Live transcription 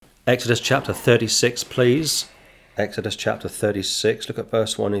Exodus chapter 36, please. Exodus chapter 36, look at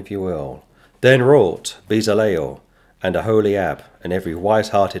verse 1 if you will. Then wrought Bezaleel and Aholiab and every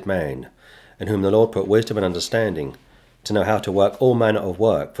wise-hearted man, in whom the Lord put wisdom and understanding, to know how to work all manner of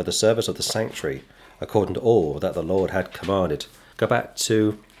work for the service of the sanctuary, according to all that the Lord had commanded. Go back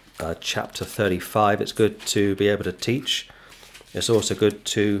to chapter 35. It's good to be able to teach. It's also good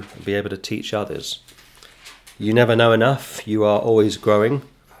to be able to teach others. You never know enough. You are always growing.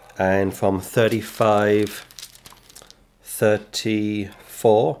 And from 34,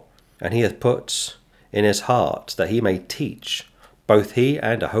 and he hath put in his heart that he may teach, both he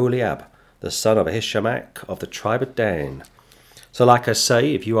and Aholiab, the son of Ahishamach of the tribe of Dan. So like I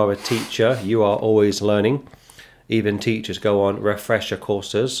say, if you are a teacher, you are always learning. Even teachers go on refresher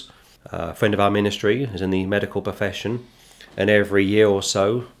courses. A friend of our ministry is in the medical profession, and every year or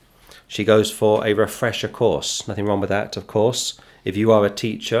so she goes for a refresher course. Nothing wrong with that, of course. If you are a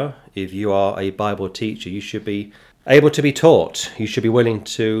teacher, if you are a Bible teacher, you should be able to be taught. You should be willing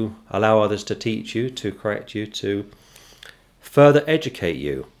to allow others to teach you, to correct you, to further educate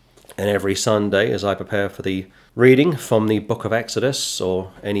you. And every Sunday, as I prepare for the reading from the book of Exodus,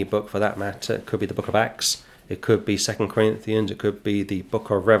 or any book for that matter, it could be the book of Acts, it could be 2 Corinthians, it could be the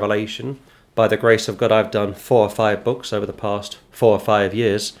book of Revelation. By the grace of God, I've done 4 or 5 books over the past 4 or 5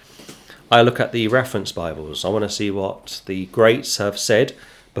 years. I look at the reference Bibles. I want to see what the greats have said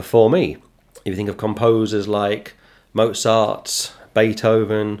before me. If you think of composers like Mozart,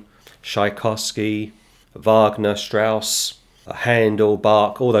 Beethoven, Tchaikovsky, Wagner, Strauss, Handel,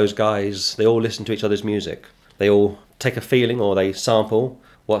 Bach, all those guys, they all listen to each other's music. They all take a feeling or they sample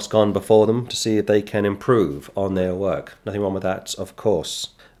what's gone before them to see if they can improve on their work. Nothing wrong with that, of course.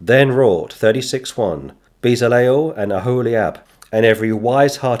 Then wrought 36:1 Bezaleel and Aholiab, and every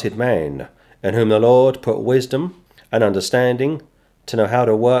wise-hearted man, in whom the Lord put wisdom and understanding, to know how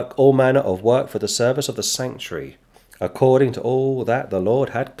to work all manner of work for the service of the sanctuary, according to all that the Lord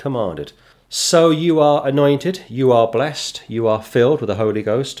had commanded. So you are anointed, you are blessed, you are filled with the Holy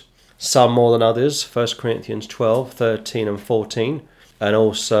Ghost, some more than others, 1 Corinthians 12, 13 and 14, and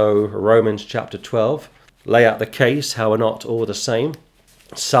also Romans chapter 12, lay out the case how we're not all the same.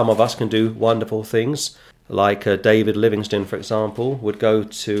 Some of us can do wonderful things, like David Livingstone, for example, would go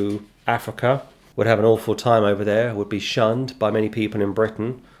to Africa, would have an awful time over there, would be shunned by many people in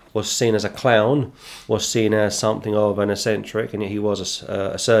Britain, was seen as a clown, was seen as something of an eccentric, and yet he was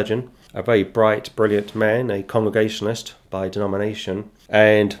a surgeon, a very bright, brilliant man, a Congregationalist by denomination.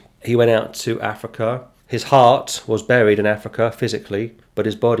 And he went out to Africa. His heart was buried in Africa physically, but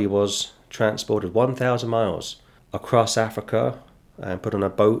his body was transported 1,000 miles across Africa and put on a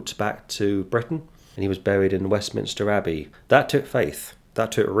boat back to Britain. And he was buried in Westminster Abbey. That took faith.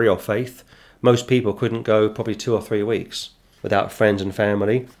 That took real faith. Most people couldn't go probably 2 or 3 weeks without friends and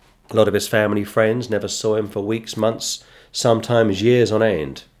family. A lot of his family friends never saw him for weeks, months, sometimes years on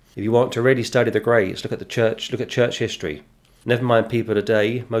end. If you want to really study the greats, look at the church, look at church history. Never mind people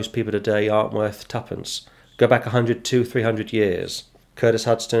today. Most people today aren't worth tuppence. Go back 100, 200, 300 years. Curtis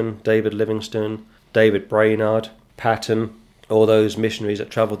Hudson, David Livingstone, David Brainerd, Patton, all those missionaries that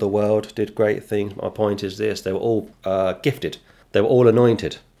travelled the world, did great things. My point is this, they were all gifted. They were all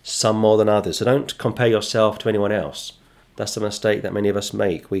anointed, some more than others. So don't compare yourself to anyone else. That's the mistake that many of us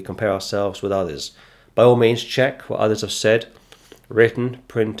make. We compare ourselves with others. By all means, check what others have said, written,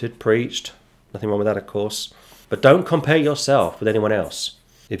 printed, preached. Nothing wrong with that, of course. But don't compare yourself with anyone else.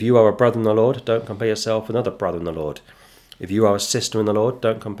 If you are a brother in the Lord, don't compare yourself with another brother in the Lord. If you are a sister in the Lord,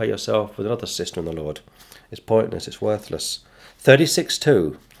 don't compare yourself with another sister in the Lord. It's pointless, it's worthless.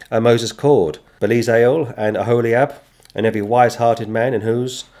 36:2 And Moses called Bezaleel and Aholiab, and every wise-hearted man in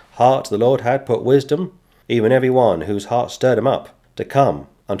whose heart the Lord had put wisdom, even every one whose heart stirred him up, to come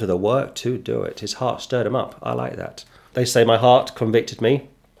unto the work to do it. His heart stirred him up. I like that. They say my heart convicted me.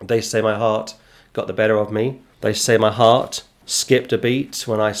 They say my heart got the better of me. They say my heart skipped a beat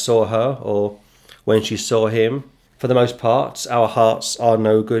when I saw her or when she saw him. For the most part, our hearts are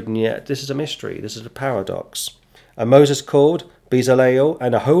no good, and yet this is a mystery. This is a paradox. And Moses called Bezaleel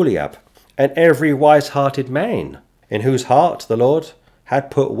and Aholiab, and every wise-hearted man, in whose heart the Lord had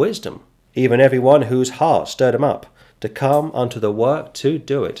put wisdom, even every one whose heart stirred him up, to come unto the work to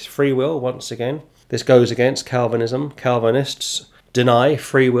do it. Free will, once again. This goes against Calvinism. Calvinists deny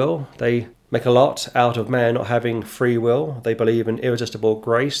free will. They make a lot out of man not having free will. They believe in irresistible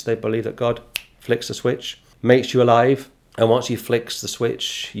grace. They believe that God flicks the switch, makes you alive, and once he flicks the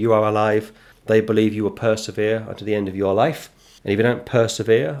switch, you are alive. They believe you will persevere unto the end of your life. And if you don't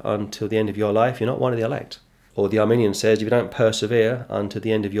persevere until the end of your life, you're not one of the elect. Or the Arminian says, if you don't persevere unto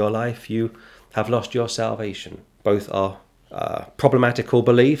the end of your life, you have lost your salvation. Both are problematical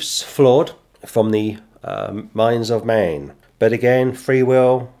beliefs, flawed from the minds of man. But again, free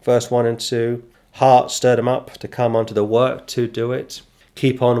will, verse 1 and 2, heart stirred them up to come onto the work to do it.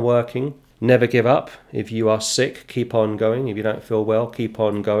 Keep on working. Never give up. If you are sick, keep on going. If you don't feel well, keep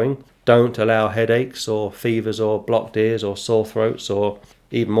on going. Don't allow headaches or fevers or blocked ears or sore throats or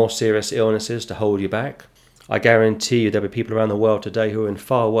even more serious illnesses to hold you back. I guarantee you there'll be people around the world today who are in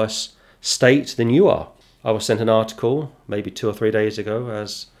far worse state than you are. I was sent an article maybe 2 or 3 days ago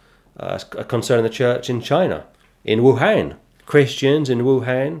as concerning the church in China, in Wuhan. Christians in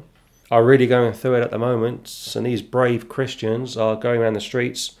Wuhan are really going through it at the moment, and these brave Christians are going around the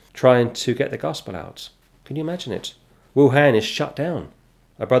streets trying to get the gospel out. Can you imagine it? Wuhan is shut down.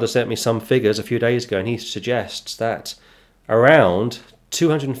 A brother sent me some figures a few days ago, and he suggests that around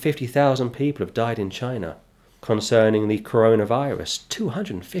 250,000 people have died in China concerning the coronavirus.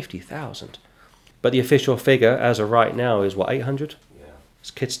 250,000. But the official figure, as of right now, is what, 800? Yeah.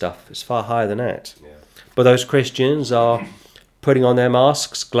 It's kid stuff. It's far higher than that. Yeah. But those Christians are putting on their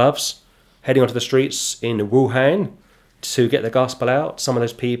masks, gloves, heading onto the streets in Wuhan to get the gospel out. Some of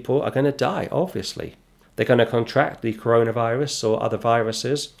those people are going to die, obviously. They're going to contract the coronavirus or other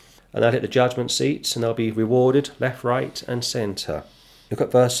viruses, and they'll hit the judgment seats, and they'll be rewarded left, right, and centre. Look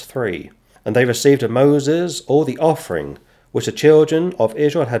at verse 3. And they received of Moses all the offering which the children of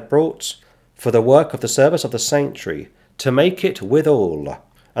Israel had brought for the work of the service of the sanctuary, to make it withal.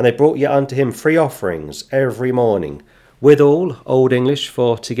 And they brought yet unto him free offerings every morning. Withal, Old English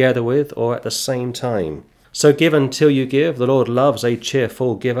for together with, or at the same time. So give until you give. The Lord loves a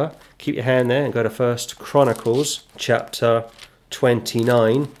cheerful giver. Keep your hand there and go to 1 Chronicles chapter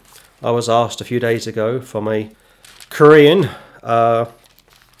 29. I was asked a few days ago from a Korean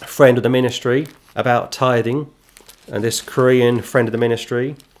friend of the ministry about tithing. And this Korean friend of the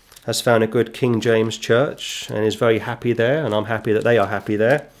ministry has found a good King James church and is very happy there, and I'm happy that they are happy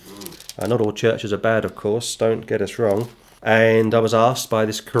there. Not all churches are bad, of course, don't get us wrong. And I was asked by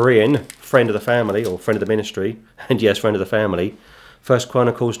this Korean friend of the family, or friend of the ministry, and yes, friend of the family, 1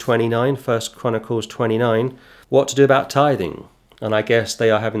 Chronicles 29, what to do about tithing. And I guess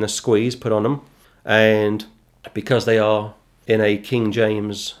they are having the squeeze put on them, and because they are in a King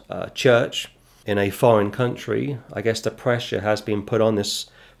James church in a foreign country, I guess the pressure has been put on this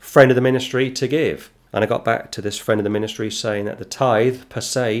friend of the ministry to give. And I got back to this friend of the ministry saying that the tithe per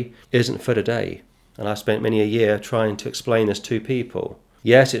se isn't for today. And I spent many a year trying to explain this to people.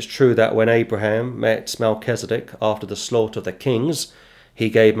 Yes, it's true that when Abraham met Melchizedek after the slaughter of the kings,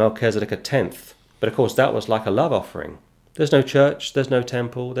 he gave Melchizedek a tenth. But of course that was like a love offering. There's no church, there's no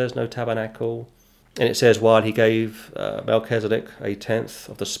temple, there's no tabernacle. And it says while he gave Melchizedek a tenth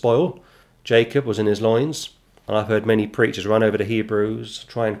of the spoil, Jacob was in his loins. And I've heard many preachers run over to Hebrews,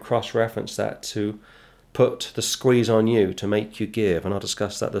 try and cross-reference that to put the squeeze on you to make you give. And I'll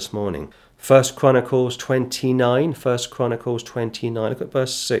discuss that this morning. 1 Chronicles 29, look at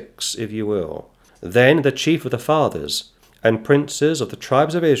verse 6, if you will. Then the chief of the fathers and princes of the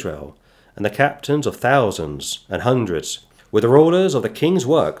tribes of Israel, and the captains of thousands and hundreds, with the rulers of the king's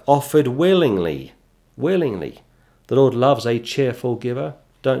work, offered willingly. Willingly. The Lord loves a cheerful giver.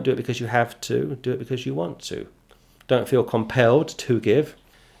 Don't do it because you have to. Do it because you want to. Don't feel compelled to give.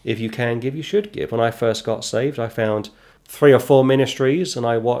 If you can give, you should give. When I first got saved, I found 3 or 4 ministries, and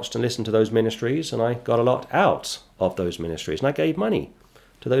I watched and listened to those ministries, and I got a lot out of those ministries, and I gave money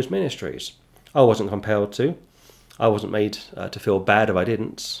to those ministries. I wasn't compelled to. I wasn't made to feel bad if I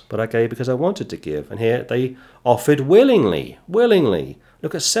didn't, but I gave because I wanted to give. And here they offered willingly.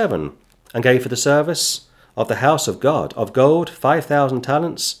 Look at 7. And gave for the service of the house of God, of gold 5,000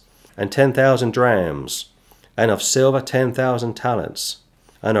 talents, and 10,000 drams, and of silver 10,000 talents,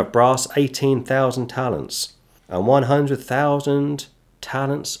 and of brass 18,000 talents, and 100,000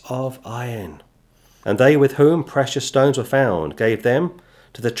 talents of iron. And they with whom precious stones were found gave them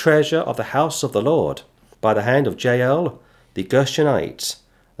to the treasure of the house of the Lord, by the hand of Jael the Gershonite.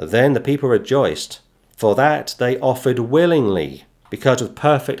 Then the people rejoiced, for that they offered willingly, because with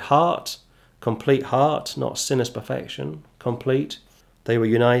perfect heart, complete heart, not sinner's perfection, complete, they were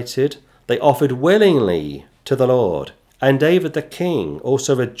united. They offered willingly to the Lord. And David the king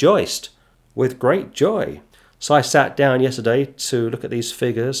also rejoiced with great joy. So I sat down yesterday to look at these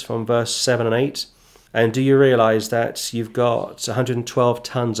figures from verse 7 and 8. And do you realize that you've got 112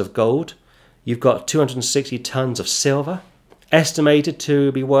 tons of gold? You've got 260 tons of silver, estimated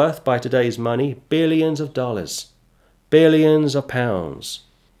to be worth, by today's money, billions of dollars, billions of pounds,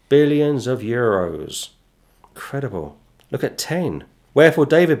 billions of euros. Incredible. Look at 10. Wherefore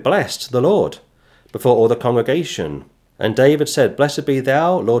David blessed the Lord before all the congregation. And David said, Blessed be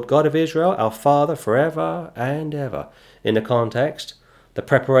thou, Lord God of Israel, our Father, forever and ever. in the context. The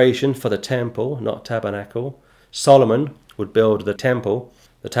preparation for the temple, not tabernacle. Solomon would build the temple.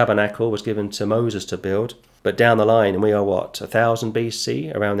 The tabernacle was given to Moses to build. But down the line, and we are 1000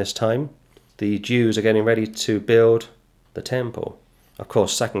 BC, around this time, the Jews are getting ready to build the temple. Of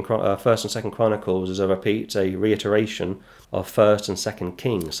course, First and Second Chronicles is a reiteration of First and Second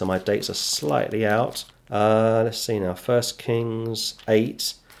Kings. So my dates are slightly out. Let's see now. First Kings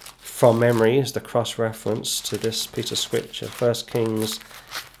 8, from memory, is the cross-reference to this piece of scripture. First Kings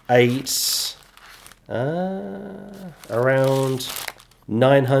 8, around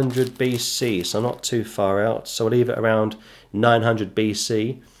 900 BC, so not too far out. So we'll leave it around 900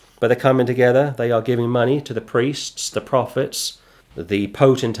 BC. But they're coming together. They are giving money to the priests, the prophets, the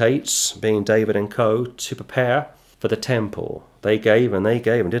potentates, being David and co., to prepare for the temple. They gave, and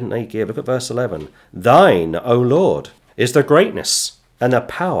didn't they give? Look at verse 11. Thine, O Lord, is the greatness, and the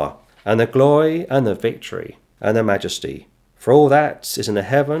power, and the glory, and the victory, and the majesty. For all that is in the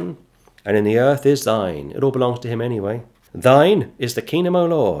heaven, and in the earth is thine. It all belongs to him anyway. Thine is the kingdom, O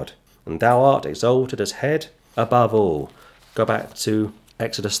Lord, and thou art exalted as head above all. Go back to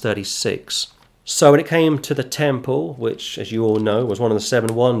Exodus 36. So when it came to the temple, which, as you all know, was one of the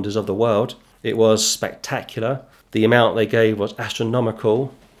 7 wonders of the world, it was spectacular. The amount they gave was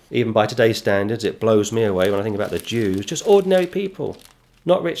astronomical. Even by today's standards, it blows me away when I think about the Jews. Just ordinary people.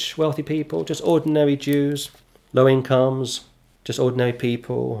 Not rich, wealthy people, just ordinary Jews. Low incomes, just ordinary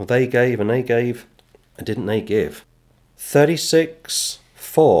people. They gave, and didn't they give?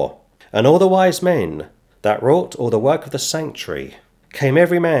 36:4. And all the wise men that wrought all the work of the sanctuary came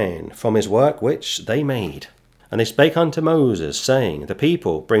every man from his work which they made. And they spake unto Moses, saying, The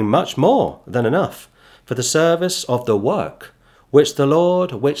people bring much more than enough for the service of the work which the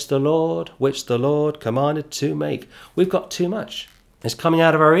Lord commanded to make. We've got too much. It's coming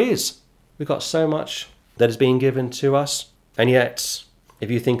out of our ears. We've got so much that is being given to us. And yet,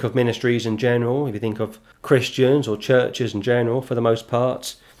 if you think of ministries in general, if you think of Christians or churches in general, for the most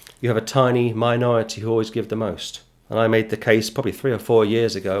part, you have a tiny minority who always give the most. And I made the case probably 3 or 4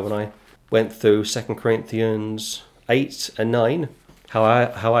 years ago when I went through 2 Corinthians 8 and 9,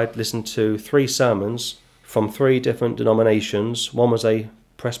 how I'd listened to 3 sermons from 3 different denominations. One was a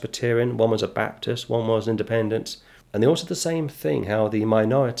Presbyterian, one was a Baptist, one was independent. And they all said the same thing, how the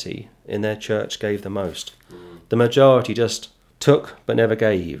minority in their church gave the most. The majority just took but never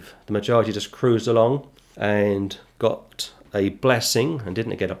gave. The majority just cruised along and got a blessing, and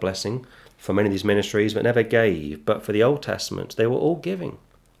didn't get a blessing from many of these ministries, but never gave. But for the Old Testament, they were all giving.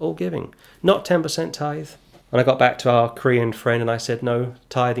 Not 10% tithe. And I got back to our Korean friend and I said, no,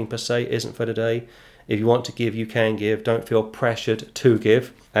 tithing per se isn't for today. If you want to give, you can give. Don't feel pressured to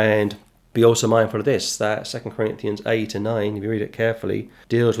give. And be also mindful of this, that 2 Corinthians 8 and 9, if you read it carefully,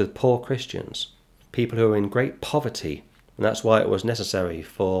 deals with poor Christians, people who are in great poverty. And that's why it was necessary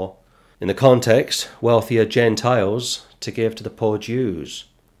for, in the context, wealthier Gentiles to give to the poor Jews.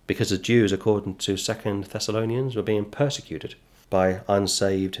 Because the Jews, according to 2 Thessalonians, were being persecuted by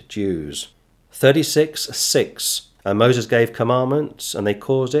unsaved Jews. 36:6. And Moses gave commandments, and they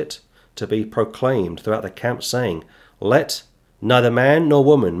caused it to be proclaimed throughout the camp, saying, Let neither man nor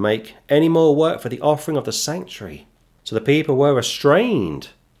woman make any more work for the offering of the sanctuary. So the people were restrained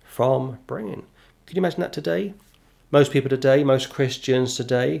from bringing. Can you imagine that today? Most people today, most Christians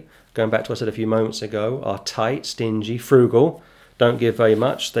today, going back to what I said a few moments ago, are tight, stingy, frugal, don't give very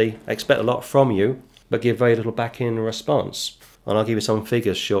much. They expect a lot from you, but give very little back in response. And I'll give you some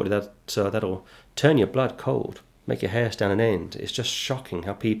figures shortly that'll turn your blood cold, make your hair stand on end. It's just shocking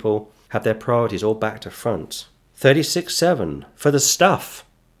how people have their priorities all back to front. 36:7. For the stuff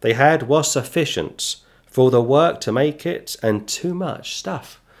they had was sufficient for the work to make it, and too much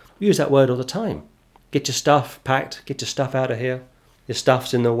stuff. We use that word all the time. Get your stuff packed, get your stuff out of here. Your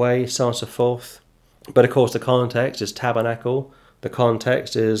stuff's in the way, so on and so forth. But of course the context is tabernacle. The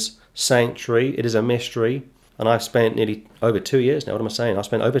context is sanctuary. It is a mystery. And I've spent nearly over 2 years now. What am I saying? I've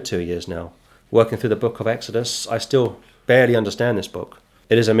spent over 2 years now working through the book of Exodus. I still barely understand this book.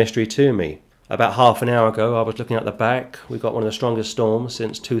 It is a mystery to me. About half an hour ago, I was looking at the back. We got one of the strongest storms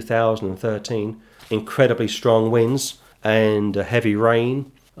since 2013. Incredibly strong winds and heavy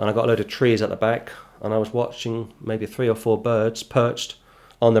rain. And I got a load of trees at the back. And I was watching maybe 3 or 4 birds perched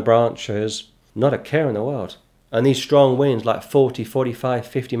on the branches. Not a care in the world. And these strong winds, like 40, 45,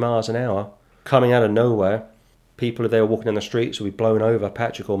 50 miles an hour, coming out of nowhere. People, if they were walking down the streets, would be blown over.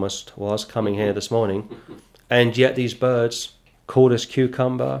 Patrick almost was coming here this morning. And yet these birds, cool as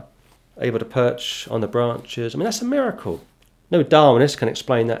cucumber, able to perch on the branches. I mean, that's a miracle. No Darwinist can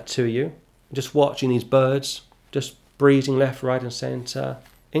explain that to you. Just watching these birds, just breezing left, right and centre.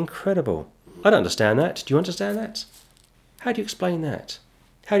 Incredible. I don't understand that. Do you understand that? How do you explain that?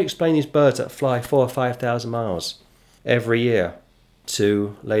 How do you explain these birds that fly 4,000 or 5,000 miles every year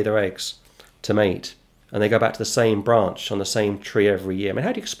to lay their eggs, to mate, and they go back to the same branch on the same tree every year? I mean,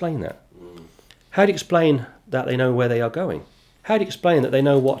 how do you explain that? How do you explain that they know where they are going? How do you explain that they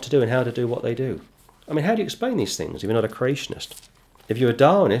know what to do and how to do what they do? I mean, how do you explain these things if you're not a creationist? If you're a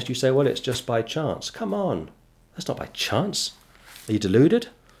Darwinist, you say, well, it's just by chance. Come on, that's not by chance. Are you deluded?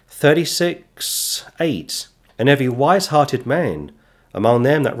 36:8. And every wise-hearted man among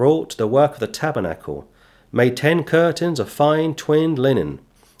them that wrought the work of the tabernacle made 10 curtains of fine twinned linen,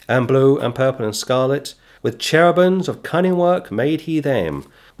 and blue and purple and scarlet, with cherubims of cunning work made he them.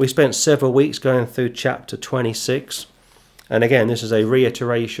 We spent several weeks going through chapter 26, and again this is a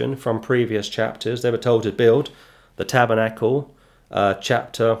reiteration from previous chapters. They were told to build the tabernacle,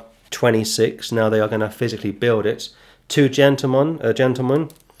 chapter 26. Now they are going to physically build it. Two gentlemen,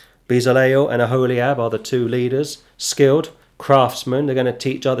 Bezalel and Aholiab, are the two leaders, skilled craftsmen. They're going to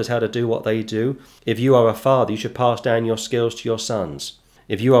teach others how to do what they do. If you are a father, you should pass down your skills to your sons.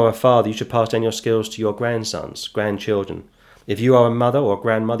 If you are a father, you should pass down your skills to your grandsons, grandchildren. If you are a mother or a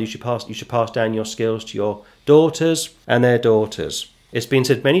grandmother, you should pass down your skills to your daughters and their daughters. It's been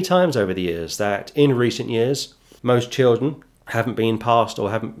said many times over the years that in recent years, most children haven't been passed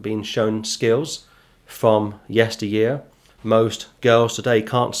or haven't been shown skills from yesteryear. Most girls today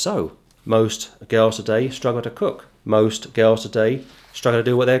can't sew. Most girls today struggle to cook. Most girls today struggle to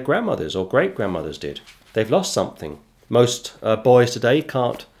do what their grandmothers or great-grandmothers did. They've lost something. Most boys today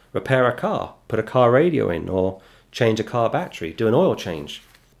can't repair a car, put a car radio in, or change a car battery, do an oil change.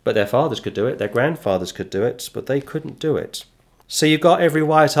 But their fathers could do it, their grandfathers could do it, but they couldn't do it. So you've got every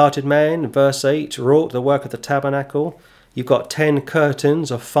wise-hearted man, verse 8, wrought the work of the tabernacle. You've got 10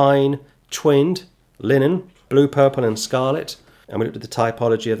 curtains of fine twinned linen, blue, purple, and scarlet. And we looked at the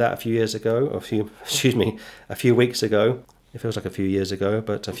typology of that a few weeks ago. It feels like a few years ago,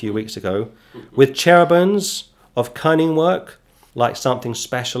 but a few weeks ago. With cherubims of cunning work, like something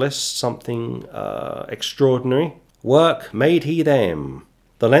specialist, something extraordinary. Work made he them.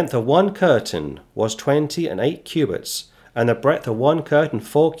 The length of one curtain was 28 cubits, and the breadth of one curtain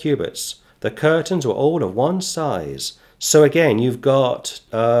 4 cubits. The curtains were all of one size. So again, you've got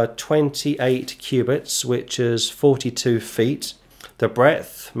 28 cubits, which is 42 feet. The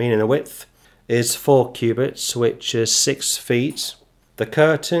breadth, meaning the width, is 4 cubits, which is 6 feet. The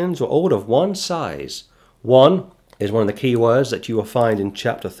curtains were all of one size. One is one of the key words that you will find in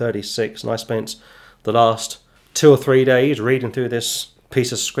chapter 36. And I spent the last 2 or 3 days reading through this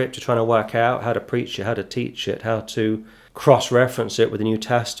piece of scripture, trying to work out how to preach it, how to teach it, how to cross-reference it with the New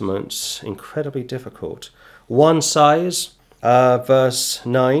Testament. Incredibly difficult. One size, verse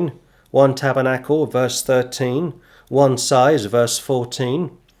 9. One tabernacle, verse 13. One size, verse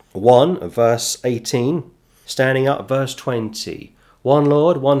 14. One, verse 18. Standing up, verse 20. One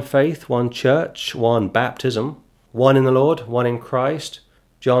Lord, one faith, one church, one baptism. One in the Lord, one in Christ.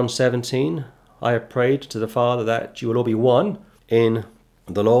 John 17. I have prayed to the Father that you will all be one in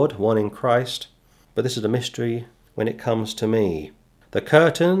the Lord, one in Christ. But this is a mystery when it comes to me. The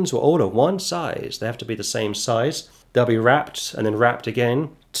curtains were all of one size. They have to be the same size. They'll be wrapped and then wrapped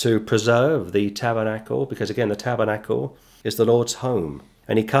again to preserve the tabernacle, because again the tabernacle is the Lord's home.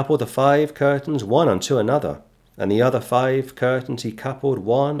 And he coupled the 5 curtains one unto another, and the other 5 curtains he coupled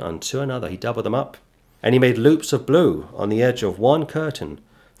one unto another. He doubled them up. And he made loops of blue on the edge of one curtain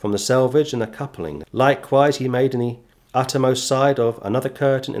from the selvage and the coupling. Likewise he made in the uttermost side of another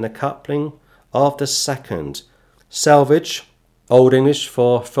curtain in the coupling of the second. Selvage, Old English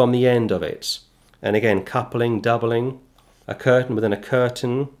for from the end of it. And again, coupling, doubling, a curtain within a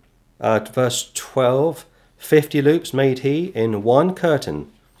curtain. Verse 12, 50 loops made he in one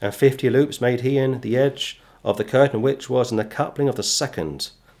curtain, and 50 loops made he in the edge of the curtain which was in the coupling of the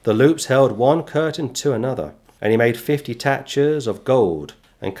second. The loops held one curtain to another, and he made 50 tatches of gold,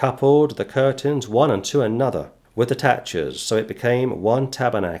 and coupled the curtains one unto another with the tatches, so it became one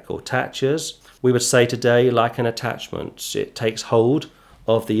tabernacle. Tatches, we would say today, like an attachment. It takes hold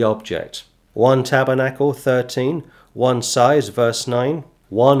of the object. One tabernacle, 13. One size, verse 9.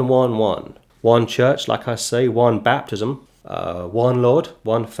 One. One church, like I say. One baptism. One Lord.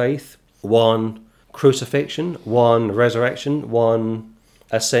 One faith. One crucifixion. One resurrection. One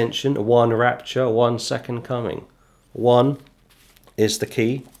ascension. One rapture. One second coming. One is the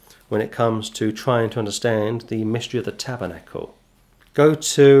key when it comes to trying to understand the mystery of the tabernacle. Go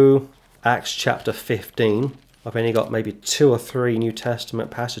to Acts chapter 15. I've only got maybe 2 or 3 New Testament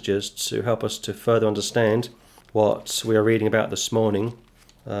passages to help us to further understand what we are reading about this morning.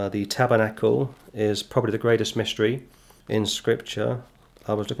 The tabernacle is probably the greatest mystery in Scripture.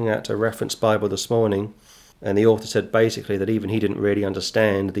 I was looking at a reference Bible this morning, And the author said basically that even he didn't really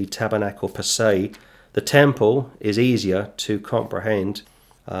understand the tabernacle per se. The temple is easier to comprehend,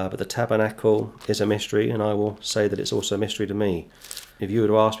 but the tabernacle is a mystery, and I will say that it's also a mystery to me. If you were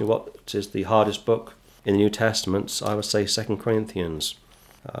to ask me what is the hardest book in the New Testament, I would say 2 Corinthians.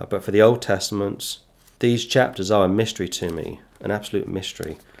 But for the Old Testament, these chapters are a mystery to me, an absolute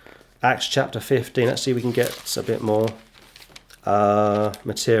mystery. Acts chapter 15, let's see if we can get a bit more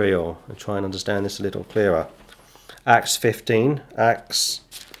material and try and understand this a little clearer. Acts 15,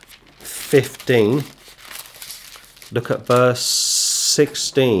 look at verse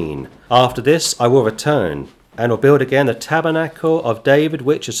 16. After this I will return, and will build again the tabernacle of David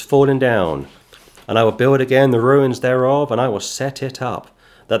which is fallen down. And I will build again the ruins thereof, and I will set it up,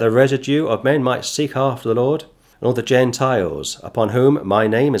 that the residue of men might seek after the Lord, and all the Gentiles, upon whom my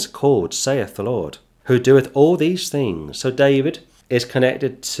name is called, saith the Lord, who doeth all these things. So David is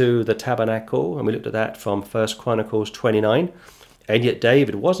connected to the tabernacle, and we looked at that from 1 Chronicles 29, and yet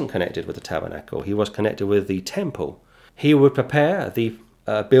David wasn't connected with the tabernacle. He was connected with the temple. He would prepare the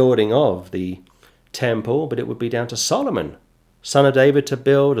building of the temple, but it would be down to Solomon, son of David, to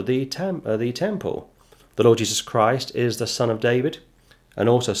build the temple. The Lord Jesus Christ is the son of David and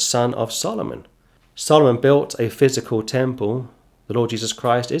also son of Solomon. Solomon built a physical temple. The Lord Jesus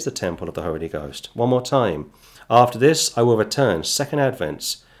Christ is the temple of the Holy Ghost. One more time. After this I will return, second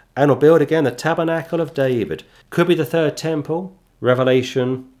advent, and will build again the tabernacle of David. Could be the third temple,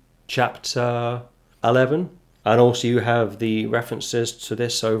 Revelation chapter 11. And also you have the references to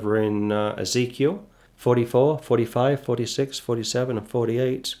this over in Ezekiel 44, 45, 46, 47 and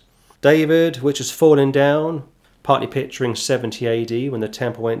 48. David, which is fallen down, partly picturing 70 AD when the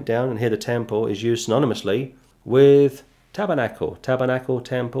temple went down, and here the temple is used synonymously with tabernacle, temple,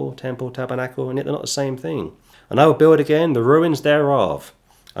 tabernacle, and yet they're not the same thing. And I will build again the ruins thereof,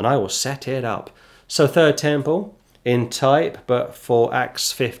 and I will set it up. So third temple in type, but for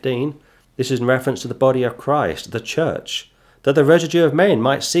Acts 15, this is in reference to the body of Christ, the church, that the residue of men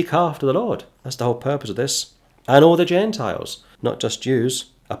might seek after the Lord. That's the whole purpose of this. And all the Gentiles, not just Jews,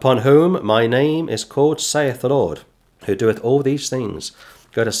 upon whom my name is called, saith the Lord, who doeth all these things.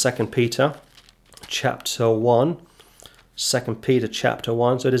 Go to 2 Peter chapter 1. 2 Peter chapter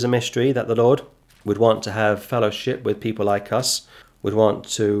 1. So it is a mystery that the Lord would want to have fellowship with people like us, would want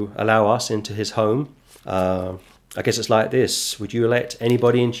to allow us into his home. I guess it's like this. Would you let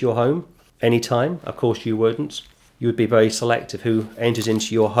anybody into your home anytime? Of course you wouldn't. You would be very selective who enters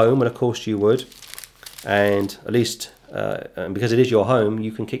into your home, and of course you would. And at least because it is your home,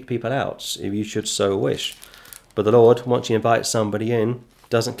 you can kick people out if you should so wish. But the Lord, once you invite somebody in,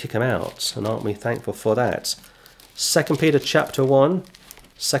 doesn't kick them out, and aren't we thankful for that? 2 Peter chapter 1.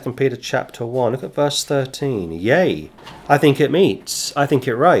 2 Peter chapter 1, look at verse 13. Yea, I think it meets, I think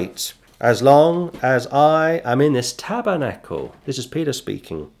it right, as long as I am in this tabernacle, this is Peter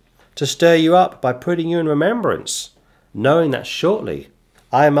speaking, to stir you up by putting you in remembrance, knowing that shortly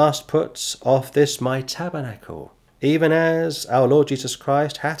I must put off this my tabernacle, even as our Lord Jesus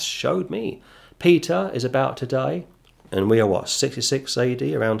Christ hath showed me. Peter is about to die, and we are 66 AD,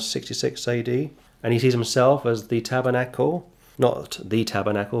 around 66 AD, and he sees himself as the tabernacle, not the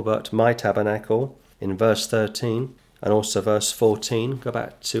tabernacle, but my tabernacle, in verse 13, and also verse 14. Go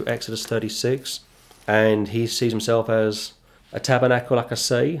back to Exodus 36, and he sees himself as a tabernacle, like I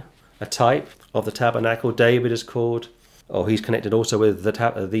say, a type of the tabernacle. David is called, or he's connected also with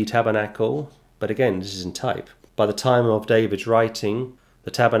the tabernacle, but again, this is in type. By the time of David's writing, the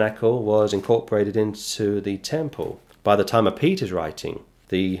tabernacle was incorporated into the temple. By the time of Peter's writing,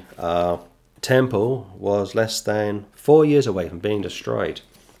 the temple was less than 4 years away from being destroyed,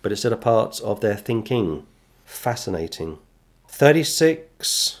 but it's still a part of their thinking. Fascinating.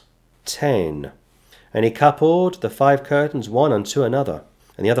 36:10. And he coupled the 5 curtains one unto another,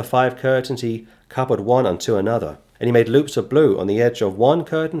 and the other 5 curtains he coupled one unto another. And he made loops of blue on the edge of one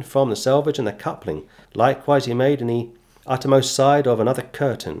curtain from the selvage and the coupling. Likewise he made in the uttermost side of another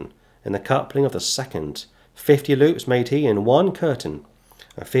curtain, in the coupling of the second. 50 loops made he in one curtain,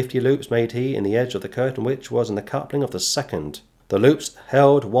 and 50 loops made he in the edge of the curtain which was in the coupling of the second. The loops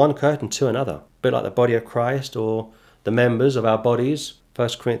held one curtain to another, a bit like the body of Christ, or the members of our bodies. 1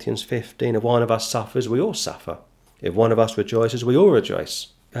 Corinthians 15, if one of us suffers, we all suffer. If one of us rejoices, we all rejoice.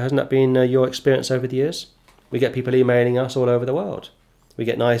 Hasn't that been your experience over the years? We get people emailing us all over the world. We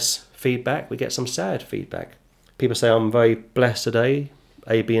get nice feedback, we get some sad feedback. People say, I'm very blessed today.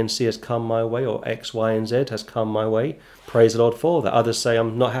 A, B, and C has come my way, or X, Y, and Z has come my way. Praise the Lord for that. Others say,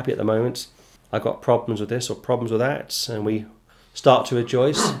 I'm not happy at the moment. I've got problems with this or problems with that. And we start to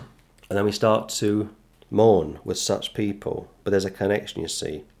rejoice, and then we start to mourn with such people, but there's a connection, you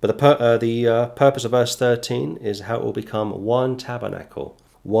see. But the purpose of verse 13 is how it will become one tabernacle,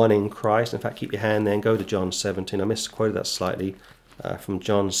 one in Christ. In fact, keep your hand there and go to John 17. I misquoted that slightly from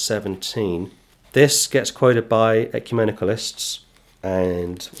John 17. This gets quoted by ecumenicalists,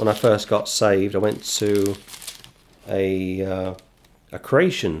 and when I first got saved, I went to a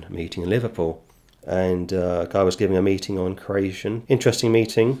creation meeting in Liverpool, and a guy was giving a meeting on creation. Interesting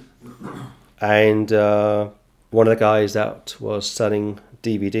meeting. And one of the guys that was selling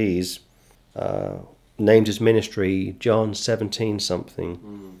DVDs named his ministry John 17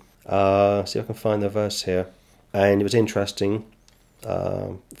 something. See if I can find the verse here. And it was interesting.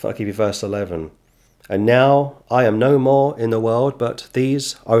 If I give you verse 11. And now I am no more in the world, but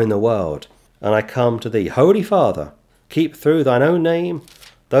these are in the world. And I come to thee. Holy Father, keep through thine own name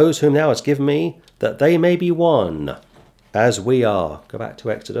those whom thou hast given me, that they may be one, as we are. Go back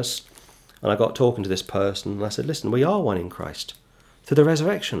to Exodus. And I got talking to this person, and I said, listen, we are one in Christ through the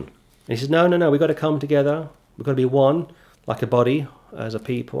resurrection. And he says, no, we've got to come together. We've got to be one, like a body, as a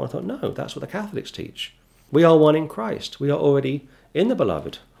people. And I thought, no, that's what the Catholics teach. We are one in Christ. We are already in the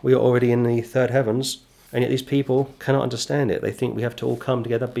beloved. We are already in the third heavens. And yet these people cannot understand it. They think we have to all come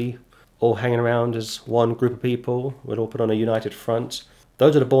together, be all hanging around as one group of people. We'll all put on a united front.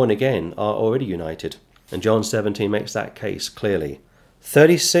 Those that are born again are already united. And John 17 makes that case clearly.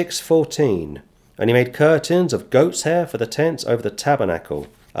 36:14. And he made curtains of goat's hair for the tents over the tabernacle.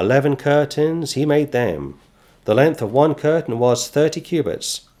 11 curtains he made them. The length of one curtain was 30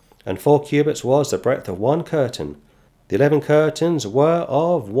 cubits, and 4 cubits was the breadth of one curtain. The 11 curtains were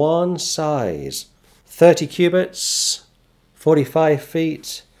of one size. 30 cubits, 45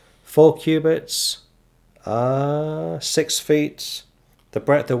 feet, 4 cubits, 6 feet. The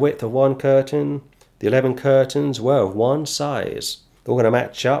breadth and width of one curtain. The 11 curtains were of one size. They're all going to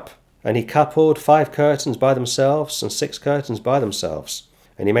match up. And he coupled 5 curtains by themselves and 6 curtains by themselves.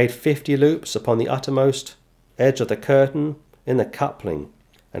 And he made 50 loops upon the uttermost edge of the curtain in the coupling.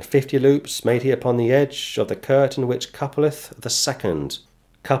 And 50 loops made he upon the edge of the curtain which coupleth the second.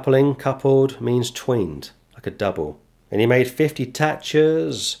 Coupling, coupled, means twined, like a double. And he made 50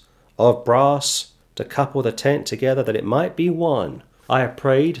 tatchers of brass to couple the tent together, that it might be one. I have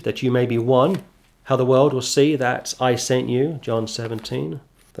prayed that you may be one. How the world will see that I sent you, John 17.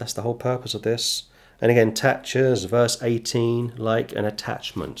 That's the whole purpose of this. And again, tatchers, verse 18, like an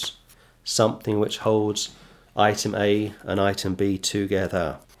attachment. Something which holds item A and item B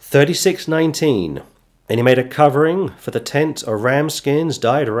together. 36:19. And he made a covering for the tent of ram skins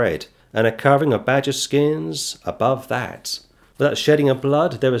dyed red, and a covering of badger skins above that. Without shedding of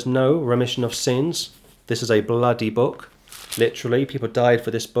blood, there is no remission of sins. This is a bloody book. Literally, people died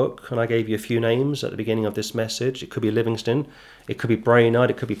for this book, and I gave you a few names at the beginning of this message. It could be Livingston, it could be Brainerd,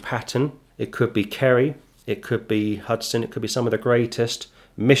 it could be Patton, it could be Carey, it could be Hudson, it could be some of the greatest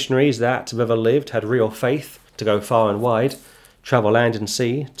missionaries that have ever lived, had real faith to go far and wide, travel land and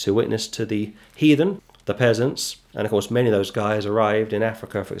sea to witness to the heathen, the peasants, and of course many of those guys arrived in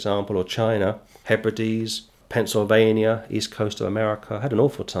Africa, for example, or China, Hebrides, Pennsylvania, east coast of America, had an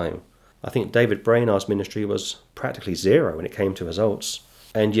awful time. I think David Brainerd's ministry was practically zero when it came to results.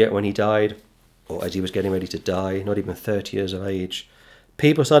 And yet when he died, or as he was getting ready to die, not even 30 years of age,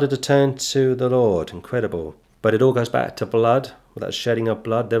 people started to turn to the Lord. Incredible. But it all goes back to blood. Without shedding of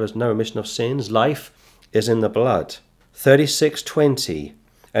blood, there is no remission of sins. Life is in the blood. 36:20.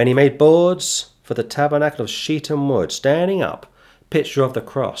 And he made boards for the tabernacle of shittim wood, standing up, picture of the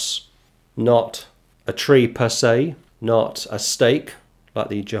cross. Not a tree per se, not a stake, like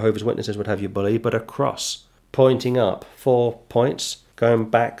the Jehovah's Witnesses would have you believe, but a cross pointing up. 4 points, going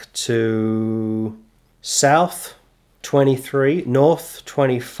back to south 23, north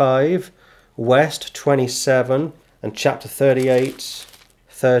 25, west 27, and chapter 38,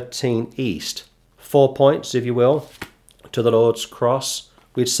 13 east. 4 points, if you will, to the Lord's cross.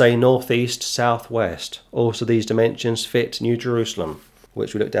 We'd say northeast, southwest. Also these dimensions fit New Jerusalem,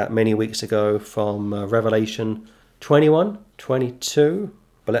 which we looked at many weeks ago from Revelation 21, 22,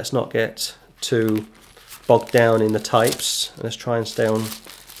 but let's not get too bogged down in the types. Let's try and stay on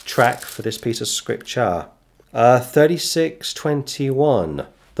track for this piece of scripture. 36:21.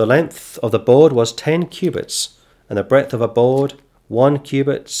 The length of the board was 10 cubits, and the breadth of a board 1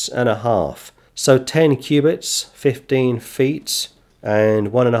 cubit and a half. So 10 cubits, 15 feet,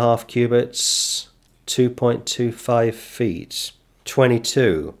 and 1.5 cubits, 2.25 feet.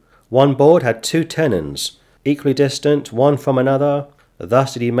 22. One board had 2 tenons, equally distant one from another.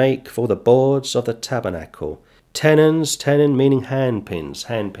 Thus did he make for the boards of the tabernacle. Tenons, tenon meaning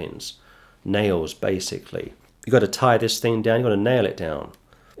handpins, nails basically. You've got to tie this thing down, you've got to nail it down.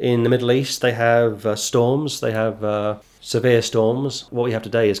 In the Middle East, they have storms. They have severe storms. What we have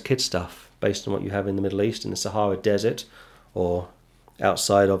today is kid stuff, based on what you have in the Middle East, in the Sahara Desert, or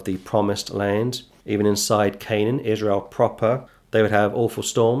outside of the Promised Land. Even inside Canaan, Israel proper, they would have awful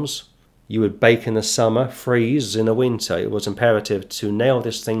storms. You would bake in the summer, freeze in the winter. It was imperative to nail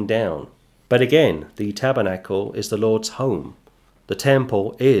this thing down. But again, the tabernacle is the Lord's home. The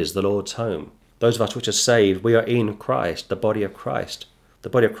temple is the Lord's home. Those of us which are saved, we are in Christ, the body of Christ. The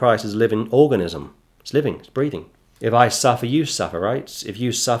body of Christ is a living organism. It's living, it's breathing. If I suffer, you suffer, right? If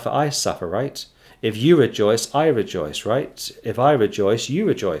you suffer, I suffer, right? If you rejoice, I rejoice, right? If I rejoice, you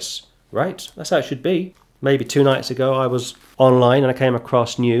rejoice, right? That's how it should be. Maybe 2 nights ago, I was online and I came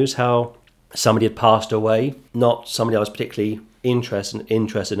across news how somebody had passed away. Not somebody I was particularly interested.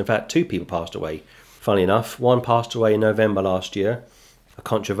 In fact, 2 people passed away. Funnily enough, one passed away in November last year, a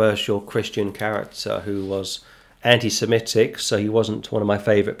controversial Christian character who was anti-Semitic, so he wasn't one of my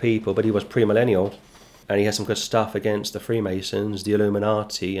favourite people, but he was premillennial, and he had some good stuff against the Freemasons, the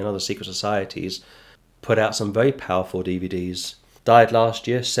Illuminati, and other secret societies. Put out some very powerful DVDs. Died last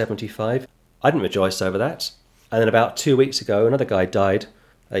year, 75. I didn't rejoice over that. And then about 2 weeks ago, another guy died,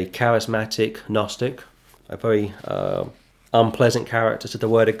 a charismatic Gnostic, a very unpleasant character to the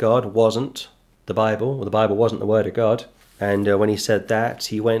Word of God. Wasn't the Bible. Well, the Bible wasn't the Word of God. And when he said that,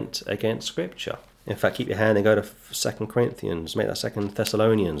 he went against Scripture. In fact, keep your hand and go to 2 Corinthians, make that 2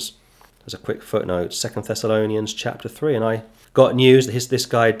 Thessalonians. There's a quick footnote, 2 Thessalonians chapter 3. And I got news that this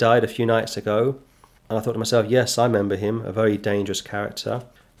guy died a few nights ago. And I thought to myself, yes, I remember him, a very dangerous character.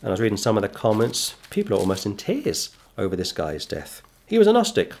 And I was reading some of the comments. People are almost in tears over this guy's death. He was a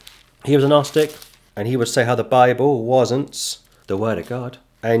Gnostic. And he would say how the Bible wasn't the Word of God.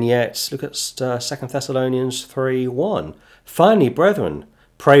 And yet, look at 2 Thessalonians 3:1. Finally, brethren,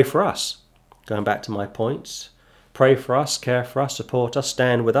 pray for us. Going back to my points. Pray for us, care for us, support us,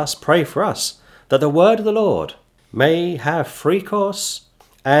 stand with us. Pray for us, that the word of the Lord may have free course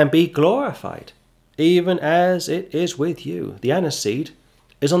and be glorified, even as it is with you. The aniseed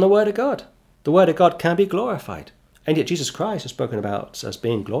is on the word of God. The word of God can be glorified. And yet Jesus Christ is spoken about as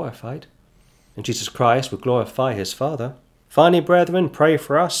being glorified. And Jesus Christ would glorify his Father. Finally, brethren, pray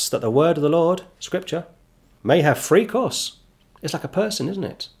for us that the word of the Lord, Scripture, may have free course. It's like a person, isn't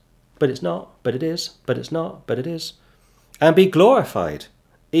it? But it's not, but it is, but it's not, but it is. And be glorified,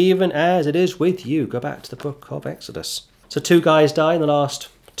 even as it is with you. Go back to the book of Exodus. So 2 guys died in the last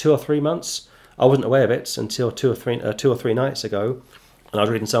 2 or 3 months. I wasn't aware of it until 2 or 3 nights ago. And I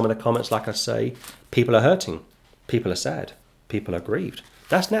was reading some of the comments, like I say, people are hurting. People are sad. People are grieved.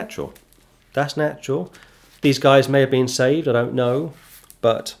 That's natural. That's natural. These guys may have been saved, I don't know.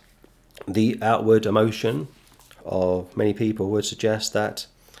 But the outward emotion of many people would suggest that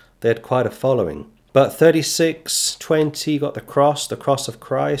they had quite a following. But 36:20 got the cross of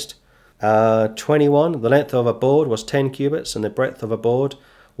Christ. 21, the length of a board was 10 cubits, and the breadth of a board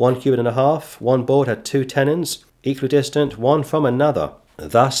 1 cubit and a half. One board had 2 tenons, equally distant one from another.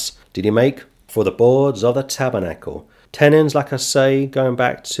 Thus did he make for the boards of the tabernacle. Tenons, like I say, going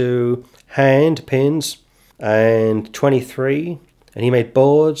back to hand pins, and 23. And he made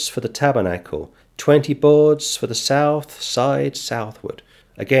boards for the tabernacle, 20 boards for the south side southward.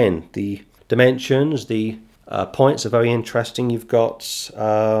 Again, the dimensions, the points are very interesting. You've got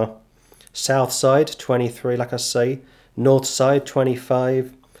south side 23, like I say, north side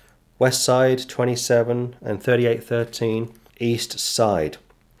 25, west side 27, and 38:13, east side.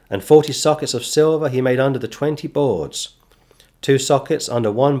 And 40 sockets of silver he made under the 20 boards, 2 sockets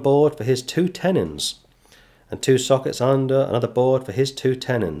under one board for his 2 tenons, and 2 sockets under another board for his 2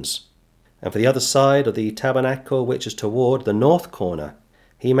 tenons. And for the other side of the tabernacle, which is toward the north corner,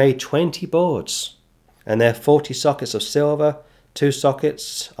 he made 20 boards, and there 40 sockets of silver, 2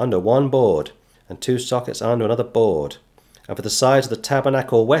 sockets under one board, and 2 sockets under another board. And for the sides of the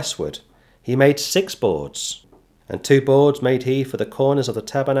tabernacle westward, he made 6 boards, and 2 boards made he for the corners of the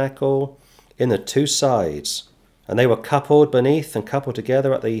tabernacle in the 2 sides, and they were coupled beneath and coupled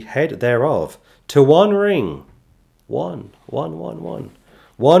together at the head thereof, to one ring. One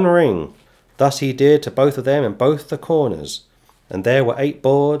ring. Thus he did to both of them in both the corners. And there were 8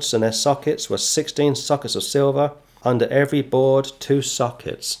 boards, and their sockets were 16 sockets of silver, under every board 2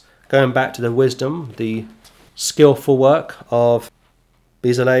 sockets. Going back to the wisdom, the skillful work of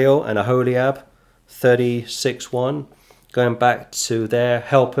Bezalel and Aholiab, 36:1. Going back to their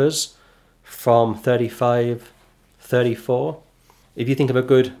helpers from 35:34. If you think of a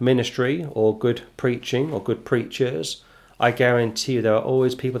good ministry or good preaching or good preachers, I guarantee you there are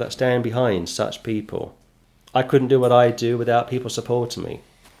always people that stand behind such people. I couldn't do what I do without people supporting me.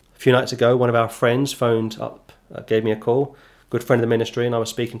 A few nights ago, one of our friends phoned up, gave me a call, good friend of the ministry, and I was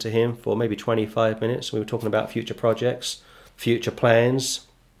speaking to him for maybe 25 minutes. We were talking about future projects, future plans,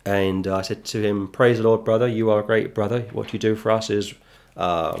 and I said to him, "Praise the Lord, brother. You are a great brother. What you do for us is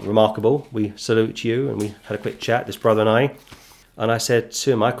remarkable. We salute you." And we had a quick chat, this brother and I. And I said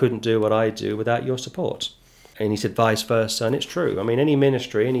to him, "I couldn't do what I do without your support." And he said, "Vice versa." And it's true. I mean, any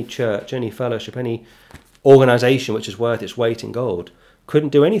ministry, any church, any fellowship, any organisation which is worth its weight in gold couldn't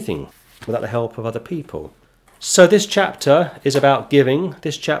do anything without the help of other people. So this chapter is about giving.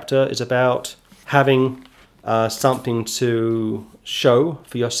 This chapter is about having something to show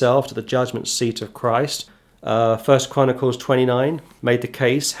for yourself to the judgment seat of Christ. 1 Chronicles 29 made the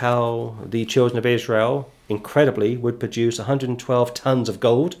case how the children of Israel incredibly would produce 112 tons of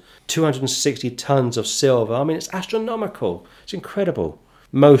gold, 260 tons of silver. I mean, it's astronomical. It's incredible.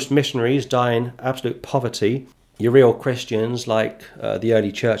 Most missionaries die in absolute poverty. Your real Christians, like the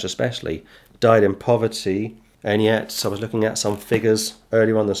early church especially, died in poverty. And yet, I was looking at some figures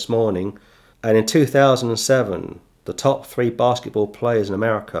earlier on this morning, and in 2007, the top 3 basketball players in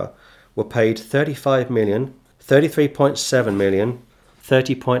America were paid $35 million, $33.7 million,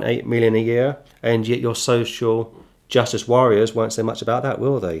 $30.8 million a year, and yet your social justice warriors won't say much about that,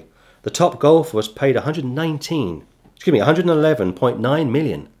 will they? The top golfer was paid $111.9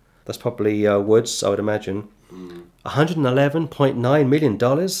 million. That's probably Woods, I would imagine. $111.9 million.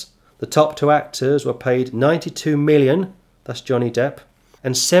 The top 2 actors were paid $92 million. That's Johnny Depp.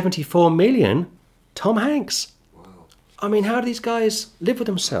 And $74 million, Tom Hanks. Wow. I mean, how do these guys live with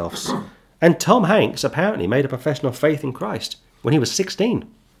themselves? And Tom Hanks apparently made a profession of faith in Christ when he was 16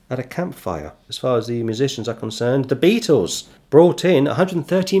 at a campfire. As far as the musicians are concerned, the Beatles brought in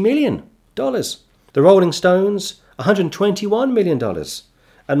 $130 million. The Rolling Stones, $121 million.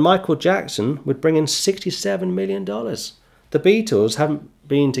 And Michael Jackson would bring in $67 million. The Beatles haven't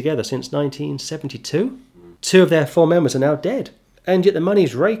been together since 1972. 2 of their 4 members are now dead. And yet the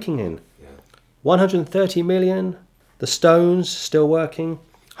money's raking in. Yeah. $130 million. The Stones still working.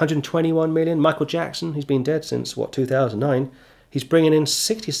 $121 million. Michael Jackson, he's been dead since, 2009. He's bringing in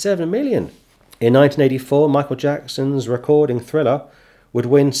 $67 million. In 1984, Michael Jackson's recording Thriller would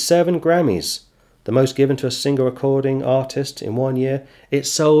win 7 Grammys, the most given to a single recording artist in 1 year. It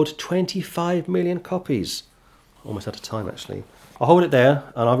sold 25 million copies. Almost out of time, actually. I'll hold it there,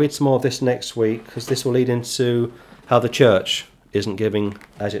 and I'll read some more of this next week, because this will lead into how the church isn't giving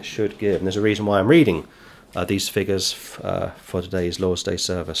as it should give. And there's a reason why I'm reading these figures for today's Lord's Day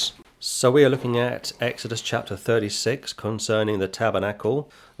service. So we are looking at Exodus chapter 36 concerning the tabernacle,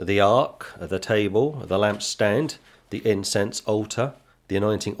 the ark, the table, the lampstand, the incense altar, the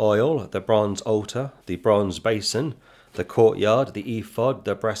anointing oil, the bronze altar, the bronze basin, the courtyard, the ephod,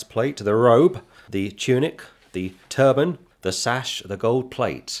 the breastplate, the robe, the tunic, the turban, the sash, the gold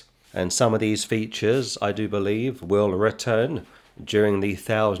plate. And some of these features, I do believe, will return during the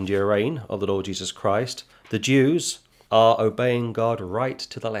 1,000-year reign of the Lord Jesus Christ. The Jews are obeying God right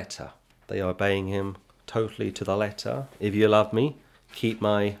to the letter. They are obeying him totally to the letter. If you love me, keep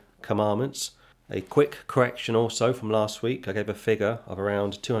my commandments. A quick correction also from last week. I gave a figure of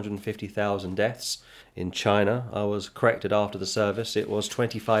around 250,000 deaths in China. I was corrected after the service. It was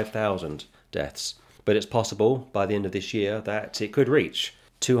 25,000 deaths. But it's possible by the end of this year that it could reach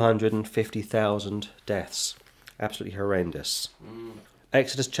 250,000 deaths. Absolutely horrendous.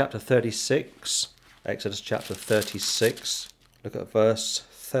 Exodus chapter 36. Exodus chapter 36. Look at verse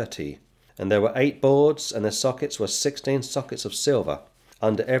 30. And there were 8 boards, and their sockets were 16 sockets of silver.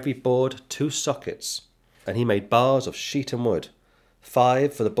 Under every board 2 sockets. And he made bars of shittim wood,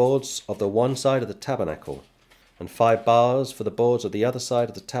 5 for the boards of the one side of the tabernacle, and 5 bars for the boards of the other side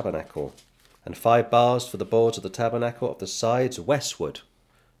of the tabernacle, and 5 bars for the boards of the tabernacle of the sides westward,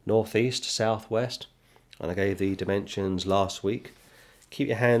 northeast, southwest. And I gave the dimensions last week. Keep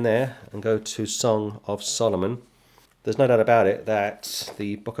your hand there and go to Song of Solomon. There's no doubt about it that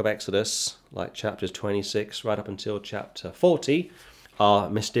the book of Exodus, like chapters 26 right up until chapter 40,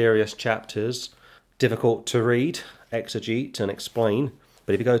 are mysterious chapters, difficult to read, exegete and explain.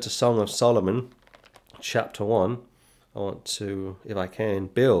 But if you go to Song of Solomon, chapter 1, I want to, if I can,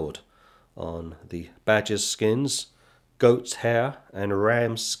 build on the badger's skins, goat's hair and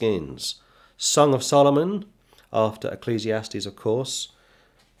ram's skins. Song of Solomon, after Ecclesiastes, of course.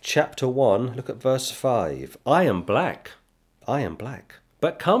 Chapter 1, look at verse 5. I am black,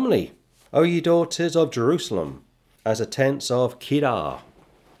 but comely, O ye daughters of Jerusalem, as the tents of Kedar,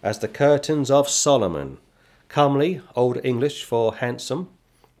 as the curtains of Solomon. Comely, Old English for handsome,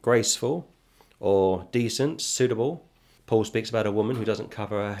 graceful, or decent, suitable. Paul speaks about a woman who doesn't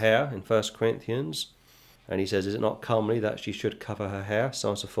cover her hair in 1 Corinthians. And he says, is it not comely that she should cover her hair, so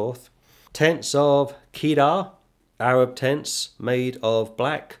on and so forth. Tents of Kedar, Arab tents made of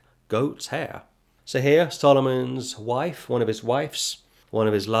black goat's hair. So here, Solomon's wife, one of his wives, one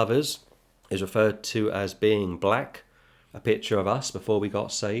of his lovers, is referred to as being black, a picture of us before we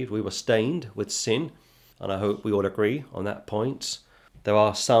got saved. We were stained with sin, and I hope we all agree on that point. There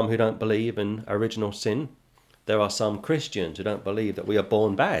are some who don't believe in original sin. There are some Christians who don't believe that we are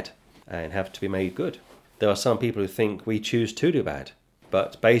born bad and have to be made good. There are some people who think we choose to do bad,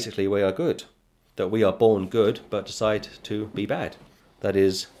 but basically we are good. That we are born good but decide to be bad. That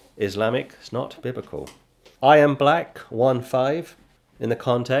is Islamic, it's not biblical. I am black, 1:5. In the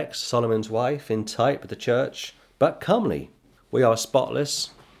context, Solomon's wife, in type of the church, but comely. We are a spotless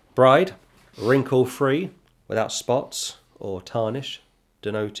bride, wrinkle-free, without spots or tarnish,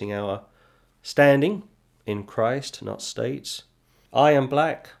 denoting our standing in Christ, not state. I am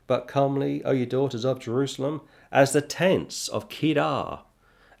black, but comely, O ye daughters of Jerusalem, as the tents of Kedar.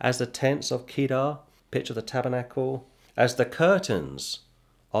 As the tents of Kedar, picture the tabernacle, as the curtains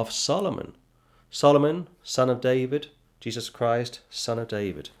of Solomon. Solomon, son of David, Jesus Christ, son of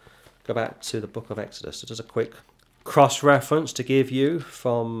David. Go back to the book of Exodus. So just a quick cross-reference to give you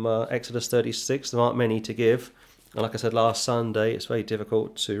from Exodus 36. There aren't many to give. And like I said last Sunday, it's very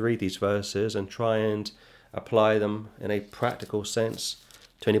difficult to read these verses and try and apply them in a practical sense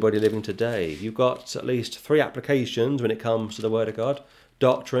to anybody living today. You've got at least 3 applications when it comes to the Word of God.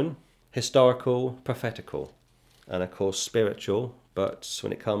 Doctrine, historical, prophetical, and of course spiritual. But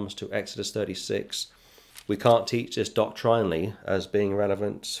when it comes to Exodus 36, we can't teach this doctrinally as being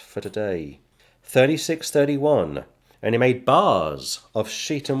relevant for today. 36:31, and he made bars of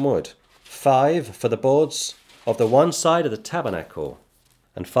shittim wood, 5 for the boards of the one side of the tabernacle,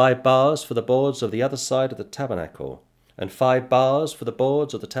 and 5 bars for the boards of the other side of the tabernacle, and 5 bars for the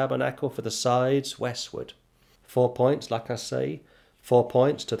boards of the tabernacle for the sides westward. 4 points, like I say, 4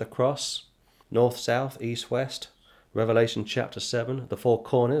 points to the cross, north, south, east, west. Revelation chapter 7, the 4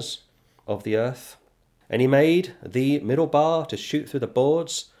 corners of the earth. And he made the middle bar to shoot through the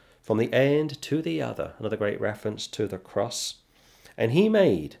boards from the end to the other. Another great reference to the cross. And he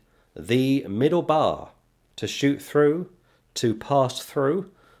made the middle bar to shoot through, to pass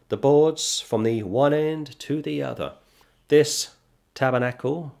through the boards from the one end to the other. This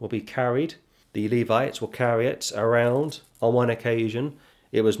tabernacle will be carried. The Levites will carry it around. On one occasion,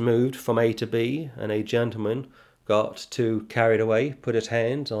 it was moved from A to B, and a gentleman got to carry it away, put his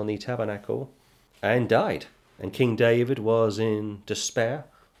hand on the tabernacle, and died. And King David was in despair.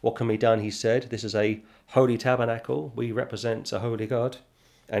 What can be done, he said. This is a holy tabernacle. We represent a holy God.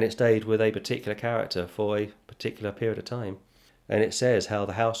 And it stayed with a particular character for a particular period of time. And it says how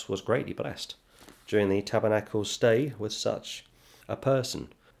the house was greatly blessed during the tabernacle's stay with such a person.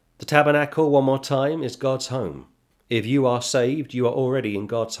 The tabernacle, one more time, is God's home. If you are saved, you are already in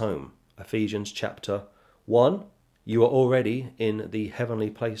God's home. Ephesians chapter 1, you are already in the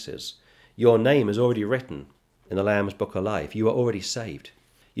heavenly places. Your name is already written in the Lamb's Book of Life. You are already saved.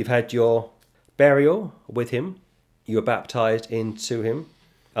 You've had your burial with him. You are baptized into him.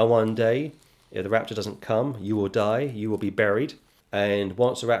 And one day, if the rapture doesn't come, you will die. You will be buried. And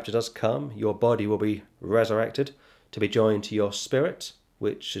once the rapture does come, your body will be resurrected to be joined to your spirit,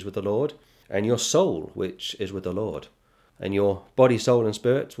 which is with the Lord, and your soul, which is with the Lord. And your body, soul, and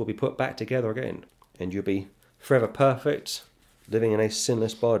spirit will be put back together again. And you'll be forever perfect, living in a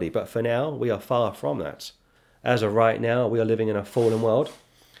sinless body. But for now, we are far from that. As of right now, we are living in a fallen world,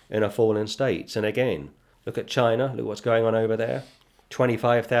 in a fallen state. And again, look at China, look what's going on over there.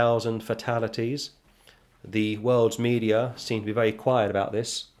 25,000 fatalities. The world's media seem to be very quiet about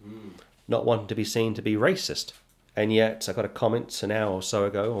this, not wanting to be seen to be racist. And yet, I got a comment an hour or so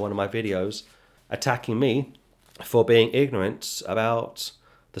ago on one of my videos attacking me for being ignorant about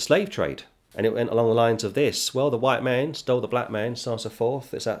the slave trade. And it went along the lines of this: well, the white man stole the black man, so on and so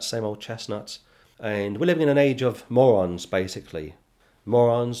forth. It's that same old chestnut. And we're living in an age of morons, basically.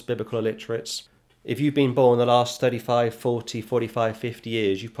 Morons, biblical illiterates. If you've been born the last 35, 40, 45, 50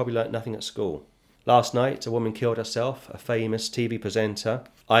 years, you've probably learnt nothing at school. Last night, a woman killed herself, a famous TV presenter.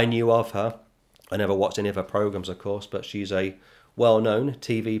 I knew of her. I never watched any of her programs, of course, but she's a well-known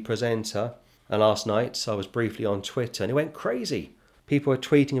TV presenter. And last night, I was briefly on Twitter, and it went crazy. People were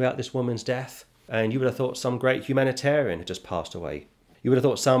tweeting about this woman's death, and you would have thought some great humanitarian had just passed away. You would have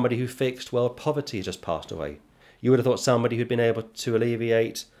thought somebody who fixed world poverty had just passed away. You would have thought somebody who'd been able to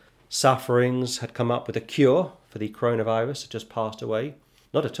alleviate sufferings, had come up with a cure for the coronavirus, had just passed away.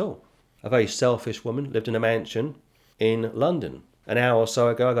 Not at all. A very selfish woman lived in a mansion in London. An hour or so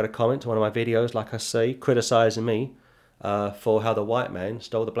ago, I got a comment on one of my videos, like I say, criticising me for how the white man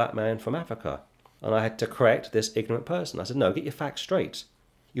stole the black man from Africa. And I had to correct this ignorant person. I said, no, get your facts straight.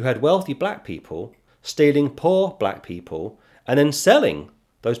 You had wealthy black people stealing poor black people and then selling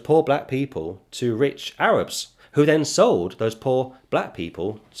those poor black people to rich Arabs, who then sold those poor black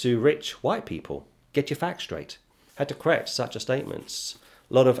people to rich white people. Get your facts straight. Had to correct such a statement.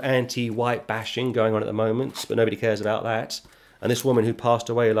 A lot of anti-white bashing going on at the moment, but nobody cares about that. And this woman who passed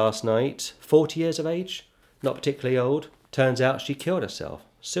away last night, 40 years of age, not particularly old, turns out she killed herself.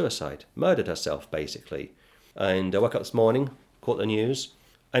 Suicide. Murdered herself, basically. And I woke up this morning, caught the news,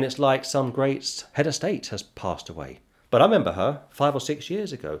 and it's like some great head of state has passed away. But I remember her 5 or 6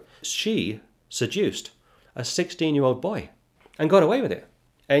 years ago. She seduced a 16-year-old boy and got away with it.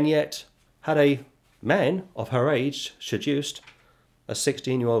 And yet, had a man of her age seduced a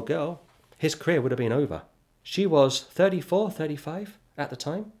 16-year-old girl, his career would have been over. She was 34, 35 at the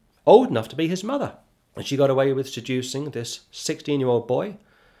time, old enough to be his mother. And she got away with seducing this 16-year-old boy,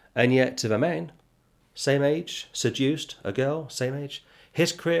 and yet to the man, same age, seduced a girl, same age,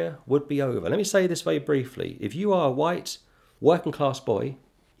 his career would be over. Let me say this very briefly. If you are a white, working class boy,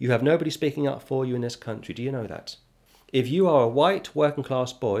 you have nobody speaking up for you in this country. Do you know that? If you are a white, working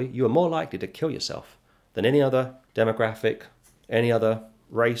class boy, you are more likely to kill yourself than any other demographic, any other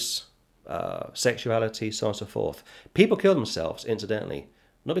race, sexuality, so on and so forth. People kill themselves, incidentally,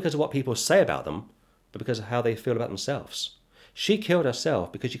 not because of what people say about them, but because of how they feel about themselves. She killed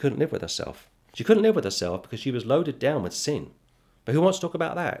herself because she couldn't live with herself. She couldn't live with herself because she was loaded down with sin. But who wants to talk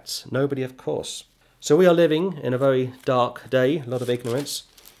about that? Nobody, of course. So we are living in a very dark day, a lot of ignorance,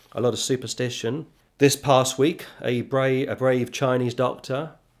 a lot of superstition. This past week, a brave Chinese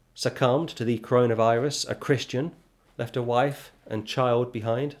doctor succumbed to the coronavirus, a Christian, left a wife and child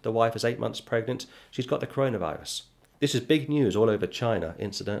behind. The wife is 8 months pregnant. She's got the coronavirus. This is big news all over China,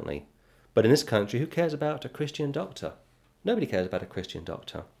 incidentally. But in this country, who cares about a Christian doctor? Nobody cares about a Christian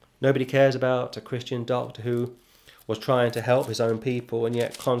doctor. Nobody cares about a Christian doctor who was trying to help his own people, and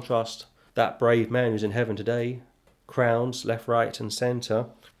yet contrast that brave man who's in heaven today, crowns left, right and centre,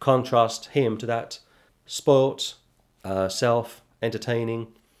 contrast him to that spoilt, self-entertaining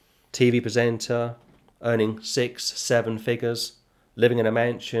TV presenter, earning 6, 7 figures, living in a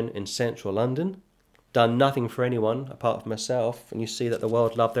mansion in central London, done nothing for anyone apart from herself, and you see that the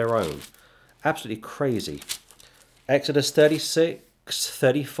world love their own. Absolutely crazy. Exodus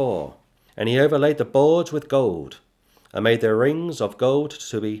 36:34. And he overlaid the boards with gold, and made their rings of gold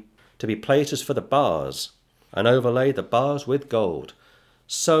to be places for the bars, and overlaid the bars with gold.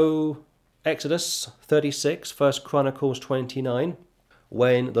 So Exodus 36, 1 Chronicles 29,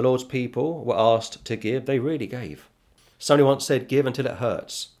 when the Lord's people were asked to give, they really gave. Somebody once said, give until it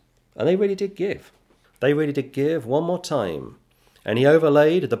hurts. And they really did give. They really did give one more time. And he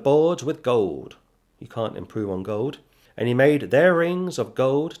overlaid the boards with gold. You can't improve on gold. And he made their rings of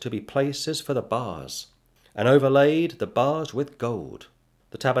gold to be places for the bars, and overlaid the bars with gold.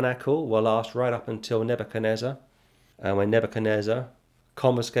 The tabernacle will last right up until Nebuchadnezzar. And when Nebuchadnezzar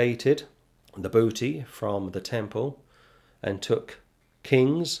confiscated the booty from the temple and took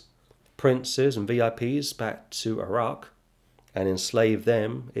kings, princes and VIPs back to Iraq and enslaved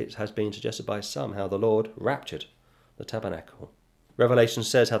them, it has been suggested by some how the Lord raptured the tabernacle. Revelation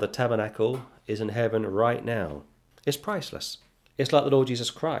says how the tabernacle is in heaven right now. It's priceless. It's like the Lord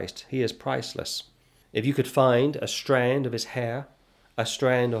Jesus Christ. He is priceless. If you could find a strand of his hair, a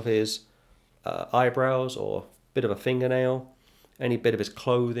strand of his eyebrows, or a bit of a fingernail, any bit of his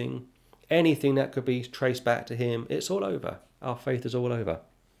clothing, anything that could be traced back to him, it's all over. Our faith is all over.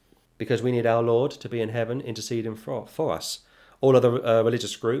 Because we need our Lord to be in heaven interceding for us. All other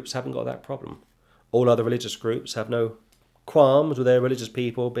religious groups haven't got that problem. All other religious groups have no qualms with their religious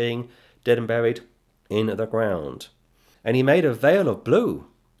people being dead and buried in the ground. And he made a veil of blue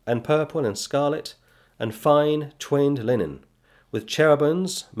and purple and scarlet and fine twinned linen. With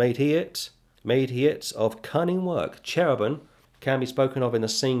cherubims made he it of cunning work. Cherubim can be spoken of in the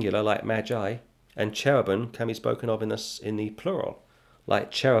singular like magi, and cherubim can be spoken of in the plural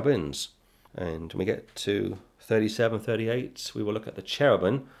like cherubims. And when we get to 37, 38, we will look at the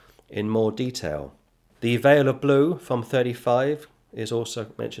cherubim in more detail. The veil of blue from 35 is also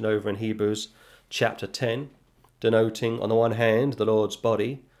mentioned over in Hebrews chapter 10, denoting on the one hand the Lord's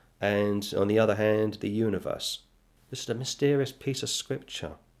body and on the other hand the universe. This is a mysterious piece of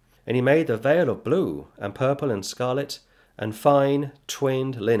scripture. And he made the veil of blue and purple and scarlet and fine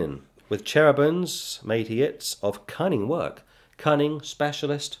twinned linen. With cherubims made he it of cunning work. Cunning,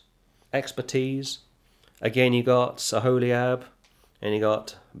 specialist, expertise. Again you got Aholiab and you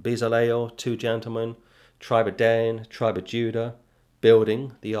got Bezalel, 2 gentlemen, tribe of Dan, tribe of Judah,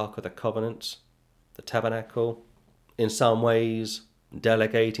 building the Ark of the Covenant, the tabernacle, in some ways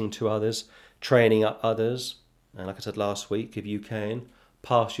delegating to others, training up others. And like I said last week, if you can,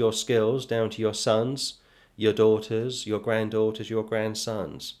 pass your skills down to your sons, your daughters, your granddaughters, your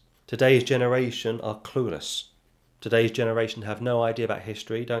grandsons. Today's generation are clueless. Today's generation have no idea about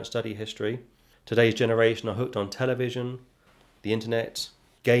history, don't study history. Today's generation are hooked on television, the internet,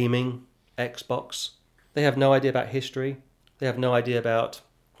 gaming, Xbox. They have no idea about history. They have no idea about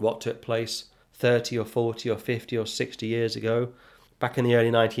what took place 30 or 40 or 50 or 60 years ago. Back in the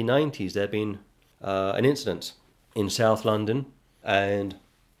early 1990s, there had been an incident in South London, and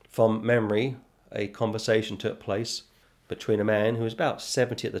from memory, a conversation took place between a man who was about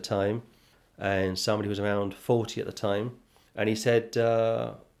 70 at the time and somebody who was around 40 at the time. And he said,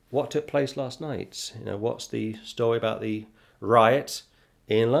 what took place last night? What's the story about the riot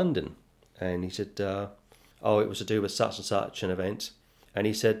in London? And he said, it was to do with such and such an event. And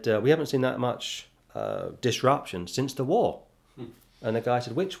he said, we haven't seen that much disruption since the war. And the guy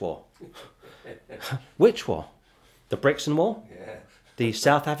said, which war? Which war? The Brixton War? Yeah. The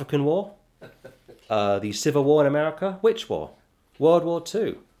South African War? The Civil War in America? Which war? World War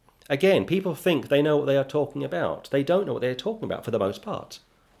II. Again, people think they know what they are talking about. They don't know what they are talking about for the most part.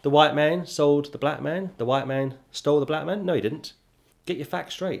 The white man sold the black man. The white man stole the black man. No, he didn't. Get your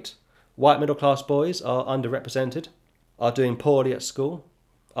facts straight. White middle class boys are underrepresented, are doing poorly at school,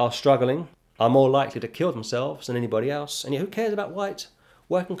 are struggling, are more likely to kill themselves than anybody else. And yet who cares about white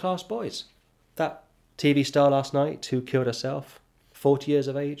working class boys? That TV star last night who killed herself, 40 years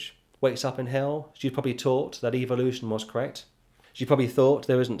of age, wakes up in hell. She probably taught that evolution was correct. She probably thought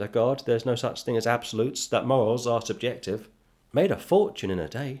there isn't a God, there's no such thing as absolutes, that morals are subjective. Made a fortune in a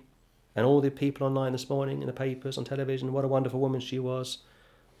day. And all the people online this morning, in the papers, on television, what a wonderful woman she was.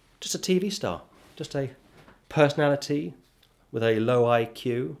 Just a TV star, just a personality with a low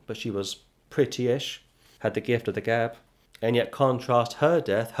IQ, but she was pretty-ish, had the gift of the gab. And yet contrast her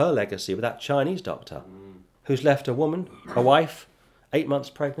death, her legacy, with that Chinese doctor who's left a woman, a wife, 8 months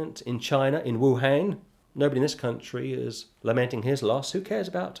pregnant in China, in Wuhan. Nobody in this country is lamenting his loss. Who cares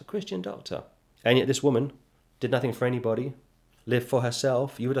about a Christian doctor? And yet this woman did nothing for anybody, lived for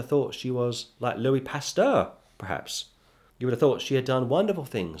herself. You would have thought she was like Louis Pasteur, perhaps. You would have thought she had done wonderful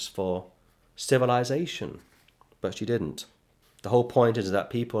things for civilization, but she didn't. The whole point is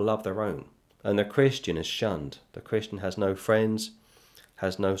that people love their own, and the Christian is shunned. The Christian has no friends,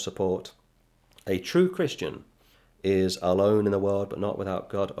 has no support. A true Christian is alone in the world, but not without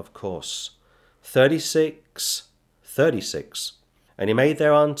God, of course. 36. And he made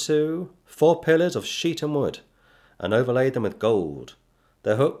thereunto 4 pillars of sheet and wood, and overlaid them with gold.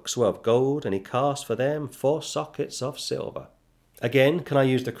 Their hooks were of gold, and he cast for them 4 sockets of silver. Again, can I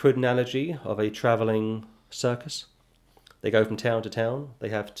use the crude analogy of a travelling circus? They go from town to town. They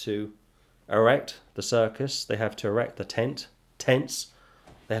have to erect the circus. They have to erect the tents.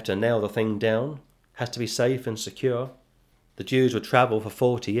 They have to nail the thing down. Has to be safe and secure. The Jews would travel for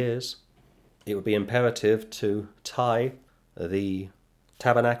 40 years. It would be imperative to tie the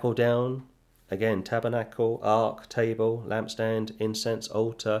tabernacle down. Again, tabernacle, ark, table, lampstand, incense,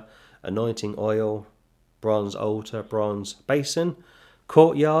 altar, anointing oil, bronze altar, bronze basin,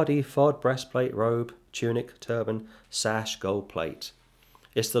 courtyard, ephod, breastplate, robe, tunic, turban, sash, gold plate.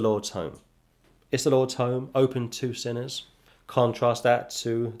 It's the Lord's home. It's the Lord's home, open to sinners. Contrast that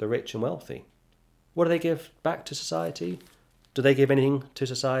to the rich and wealthy. What do they give back to society? Do they give anything to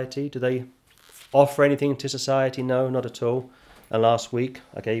society? Do they offer anything to society? No, not at all. And last week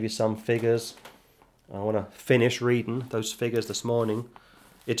I gave you some figures. I want to finish reading those figures this morning.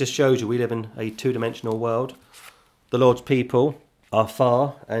 It just shows you we live in a two-dimensional world. The Lord's people are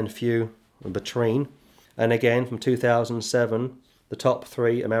far and few in between. And again, from 2007, the top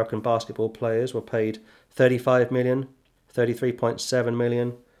 3 American basketball players were paid $35 million, $33.7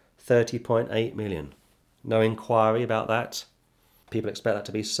 million, $30.8 million. No inquiry about that. People expect that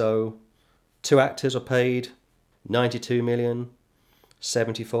to be so. 2 actors are paid $92 million,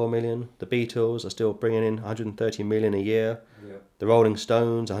 $74 million. The Beatles are still bringing in $130 million a year. Yeah. The Rolling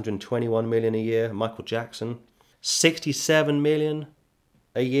Stones, $121 million a year. Michael Jackson, $67 million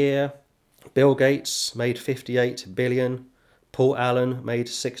a year. Bill Gates made $58 billion. Paul Allen made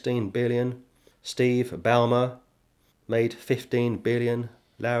 $16 billion. Steve Ballmer made $15 billion.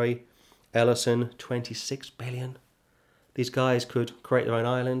 Larry Ellison, $26 billion. These guys could create their own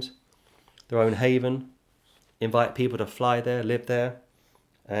island, their own haven, invite people to fly there, live there,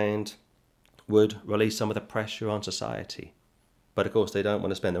 and would release some of the pressure on society. But of course they don't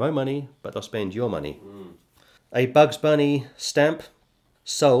want to spend their own money, but they'll spend your money. A Bugs Bunny stamp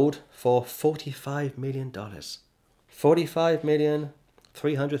sold for $45 million.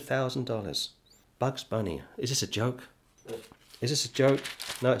 $45,300,000. Bugs Bunny. Is this a joke? Is this a joke?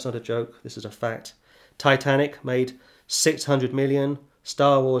 No, it's not a joke. This is a fact. Titanic made $600 million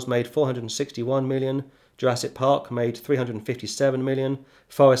Star Wars made 461 million. Jurassic Park made 357 million.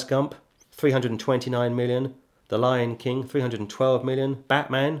 Forrest Gump, 329 million. The Lion King, 312 million.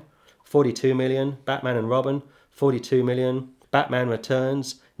 Batman, 42 million. Batman and Robin, 42 million. Batman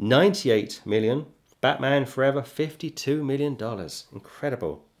Returns, 98 million. Batman Forever, $52 million.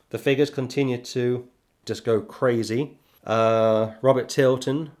 Incredible. The figures continue to just go crazy. Robert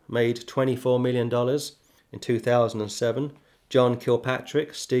Tilton made $24 million in 2007. John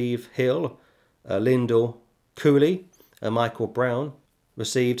Kilpatrick, Steve Hill, Lyndall Cooley, and Michael Brown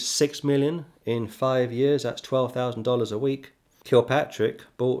received $6 million in 5 years. That's $12,000 a week. Kilpatrick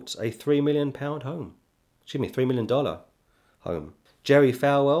bought a £3 million home. $3 million home. Jerry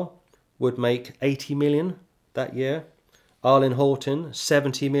Falwell would make 80 million that year. Arlen Horton,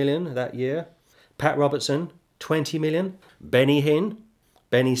 70 million that year. Pat Robertson, 20 million. Benny Hinn,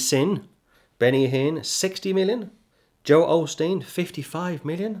 60 million. Joel Osteen, 55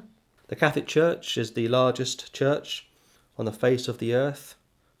 million. The Catholic Church is the largest church on the face of the earth,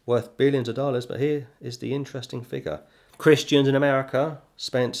 worth billions of dollars, but here is the interesting figure. Christians in America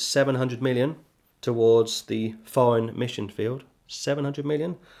spent 700 million towards the foreign mission field. 700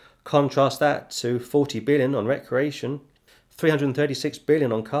 million. Contrast that to 40 billion on recreation, 336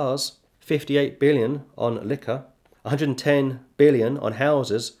 billion on cars, 58 billion on liquor, 110 billion on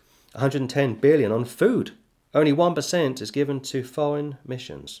houses, 110 billion on food. Only 1% is given to foreign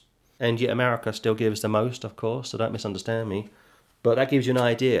missions. And yet America still gives the most, of course, so don't misunderstand me. But that gives you an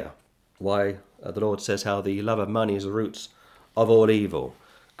idea why the Lord says how the love of money is the roots of all evil.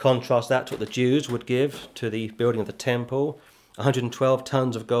 Contrast that to what the Jews would give to the building of the temple. 112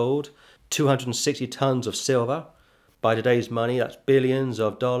 tons of gold, 260 tons of silver. By today's money, that's billions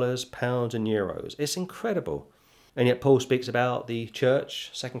of dollars, pounds and euros. It's incredible. And yet Paul speaks about the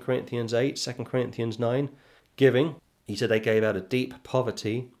church, 2 Corinthians 8, 2 Corinthians 9, giving. He said they gave out of deep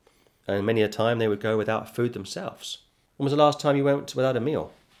poverty, and many a time they would go without food themselves. When was the last time you went without a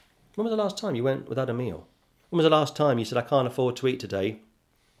meal? When was the last time you went without a meal? When was the last time you said, I can't afford to eat today,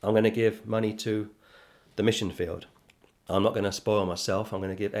 I'm going to give money to the mission field. I'm not going to spoil myself, I'm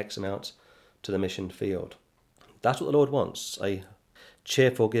going to give X amount to the mission field. That's what the Lord wants, a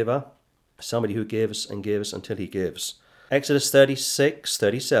cheerful giver, somebody who gives and gives until he gives. Exodus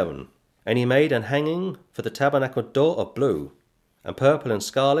 36:37. And he made an hanging for the tabernacle door of blue, and purple and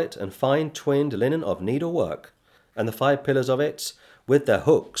scarlet, and fine twinned linen of needlework, and the 5 pillars of it with their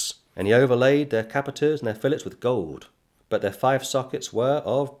hooks. And he overlaid their capiters and their fillets with gold, but their 5 sockets were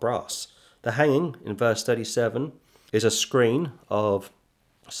of brass. The hanging, in verse 37, is a screen of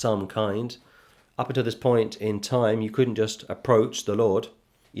some kind. Up until this point in time, you couldn't just approach the Lord.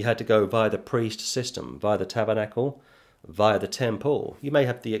 You had to go via the priest system, via the tabernacle, via the temple. You may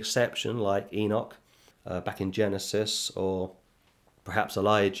have the exception like Enoch back in Genesis, or perhaps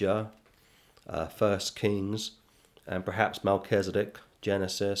Elijah, 1 Kings, and perhaps Melchizedek,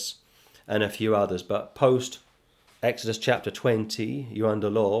 Genesis, and a few others. But post Exodus chapter 20, you're under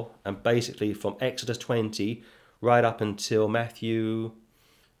law, and basically from Exodus 20 right up until Matthew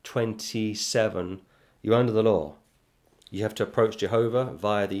 27, you're under the law. You have to approach Jehovah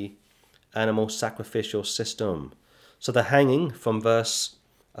via the animal sacrificial system. So the hanging from verse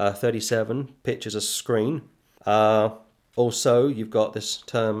 37 pictures a screen. Also, you've got this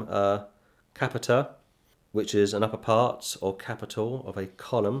term capita, which is an upper part or capital of a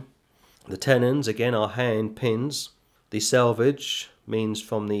column. The tenons, again, are hand pins. The selvage means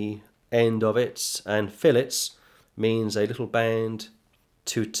from the end of it, and fillets means a little band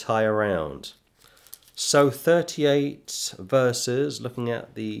to tie around. So 38 verses looking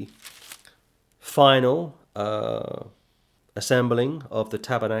at the final assembling of the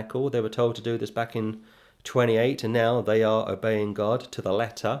tabernacle. They were told to do this back in 28, and now they are obeying God to the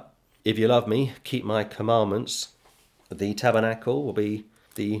letter. If you love me, keep my commandments. The tabernacle will be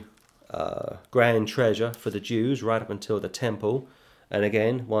the grand treasure for the Jews right up until the temple. And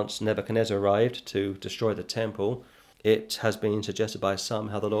again, once Nebuchadnezzar arrived to destroy the temple, it has been suggested by some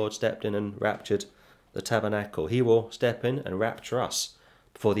how the Lord stepped in and raptured the tabernacle. He will step in and rapture us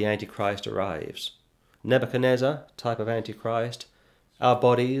before the Antichrist arrives. Nebuchadnezzar, type of Antichrist. Our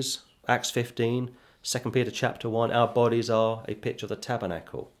bodies, Acts 15, 2 Peter chapter 1, our bodies are a picture of the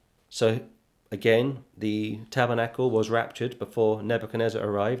tabernacle. So again, the tabernacle was raptured before Nebuchadnezzar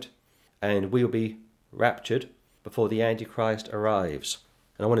arrived, and we will be raptured before the Antichrist arrives.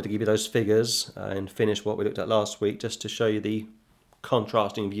 And I wanted to give you those figures and finish what we looked at last week, just to show you the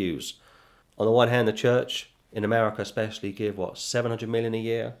contrasting views. On the one hand, the church in America especially give 700 million a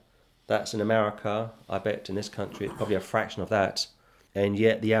year. That's in America. I bet in this country it's probably a fraction of that. And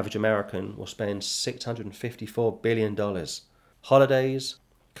yet the average American will spend $654 billion Holidays,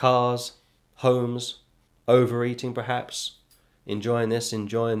 cars, homes, overeating perhaps, enjoying this,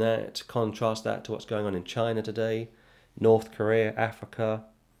 enjoying that. Contrast that to what's going on in China today, North Korea, Africa.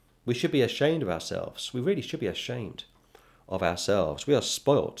 We should be ashamed of ourselves. We really should be ashamed of ourselves. We are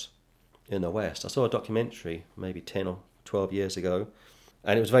spoilt in the West. I saw a documentary maybe 10 or 12 years ago,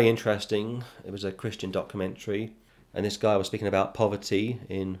 and it was very interesting. It was a Christian documentary, and this guy was speaking about poverty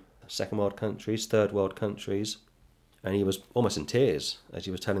in second world countries, third world countries, and he was almost in tears as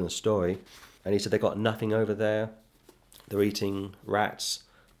he was telling the story. And he said they got nothing over there. They're eating rats,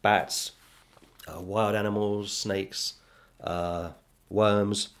 bats, wild animals, snakes,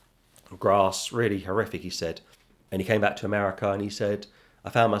 worms, grass, really horrific, he said. And he came back to America and he said, I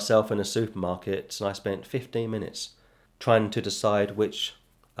found myself in a supermarket and I spent 15 minutes trying to decide which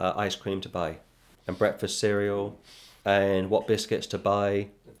ice cream to buy, and breakfast cereal, and what biscuits to buy,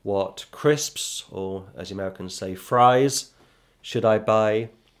 what crisps, or as the Americans say, fries, should I buy.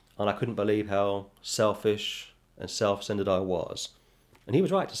 And I couldn't believe how selfish and self-centered I was. And he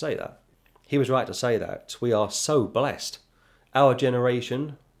was right to say that. He was right to say that. We are so blessed. Our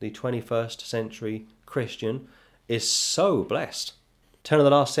generation, the 21st century Christian, is so blessed. Turn of the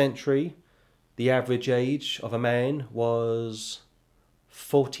last century, the average age of a man was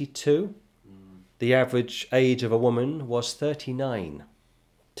 42. The average age of a woman was 39.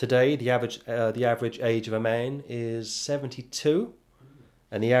 Today, the average age of a man is 72,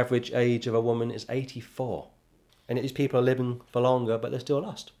 and the average age of a woman is 84. And these people are living for longer, but they're still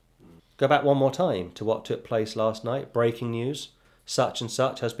lost. Go back one more time to what took place last night. Breaking news. Such and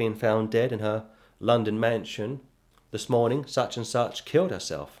such has been found dead in her London mansion. This morning, such and such killed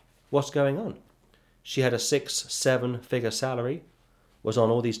herself. What's going on? She had a 6-7 figure salary, was on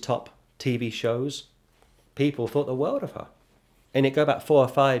all these top TV shows. People thought the world of her. And it go back 4 or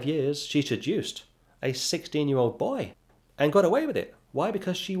 5 years, she seduced a 16-year-old boy and got away with it. Why?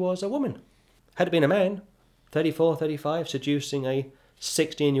 Because she was a woman. Had it been a man, 34, 35, seducing a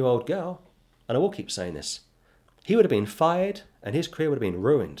 16-year-old girl, and I will keep saying this, he would have been fired and his career would have been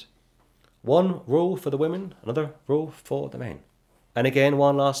ruined. One rule for the women, another rule for the men. And again,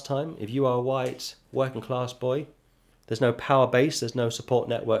 one last time, if you are a white working class boy, there's no power base, there's no support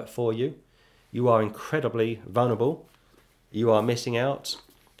network for you. You are incredibly vulnerable. You are missing out.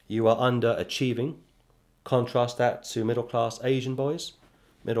 You are underachieving. Contrast that to middle-class Asian boys,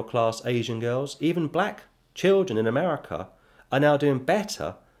 middle-class Asian girls. Even black children in America are now doing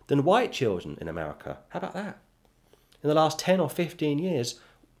better than white children in America. How about that? In the last 10 or 15 years,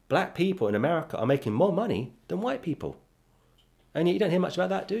 black people in America are making more money than white people. And you don't hear much about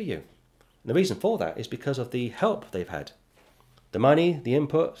that, do you? And the reason for that is because of the help they've had. The money, the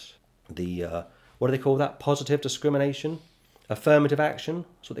input, the, what do they call that? Positive discrimination. Affirmative action,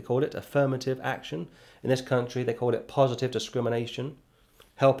 that's what they call it, affirmative action. In this country, they call it positive discrimination.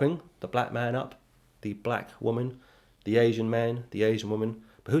 Helping the black man up, the black woman, the Asian man, the Asian woman.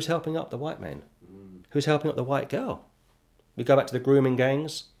 But who's helping up the white man? Who's helping up the white girl? We go back to the grooming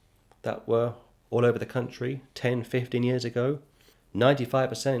gangs that were all over the country 10, 15 years ago.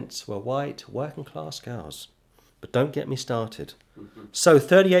 95% were white, working class girls. But don't get me started. So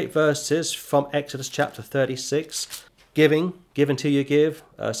 38 verses from Exodus chapter 36. Giving, given to you give.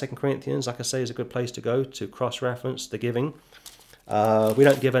 2 Corinthians, like I say, is a good place to go to cross-reference the giving. We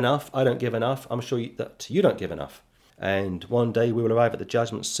don't give enough. I don't give enough. I'm sure that you don't give enough. And one day we will arrive at the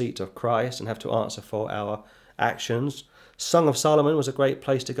judgment seat of Christ and have to answer for our actions. Song of Solomon was a great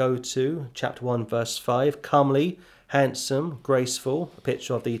place to go to. Chapter 1, verse 5. Comely, handsome, graceful. A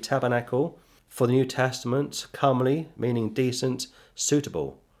picture of the tabernacle. For the New Testament, comely, meaning decent,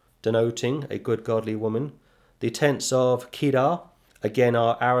 suitable, denoting a good godly woman. The tents of Kedar, again,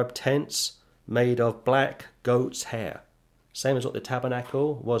 are Arab tents made of black goat's hair. Same as what the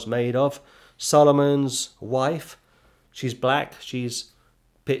tabernacle was made of. Solomon's wife, she's black. She's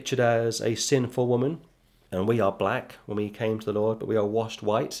pictured as a sinful woman. And we are black when we came to the Lord, but we are washed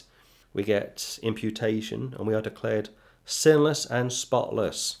white. We get imputation and we are declared sinless and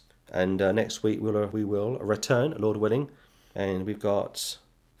spotless. And next week we will return, Lord willing. And we've got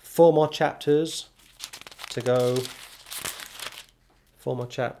 4 more chapters to go. 4 more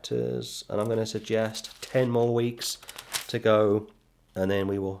chapters, and I'm going to suggest 10 more weeks to go, and then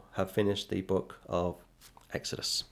we will have finished the book of Exodus.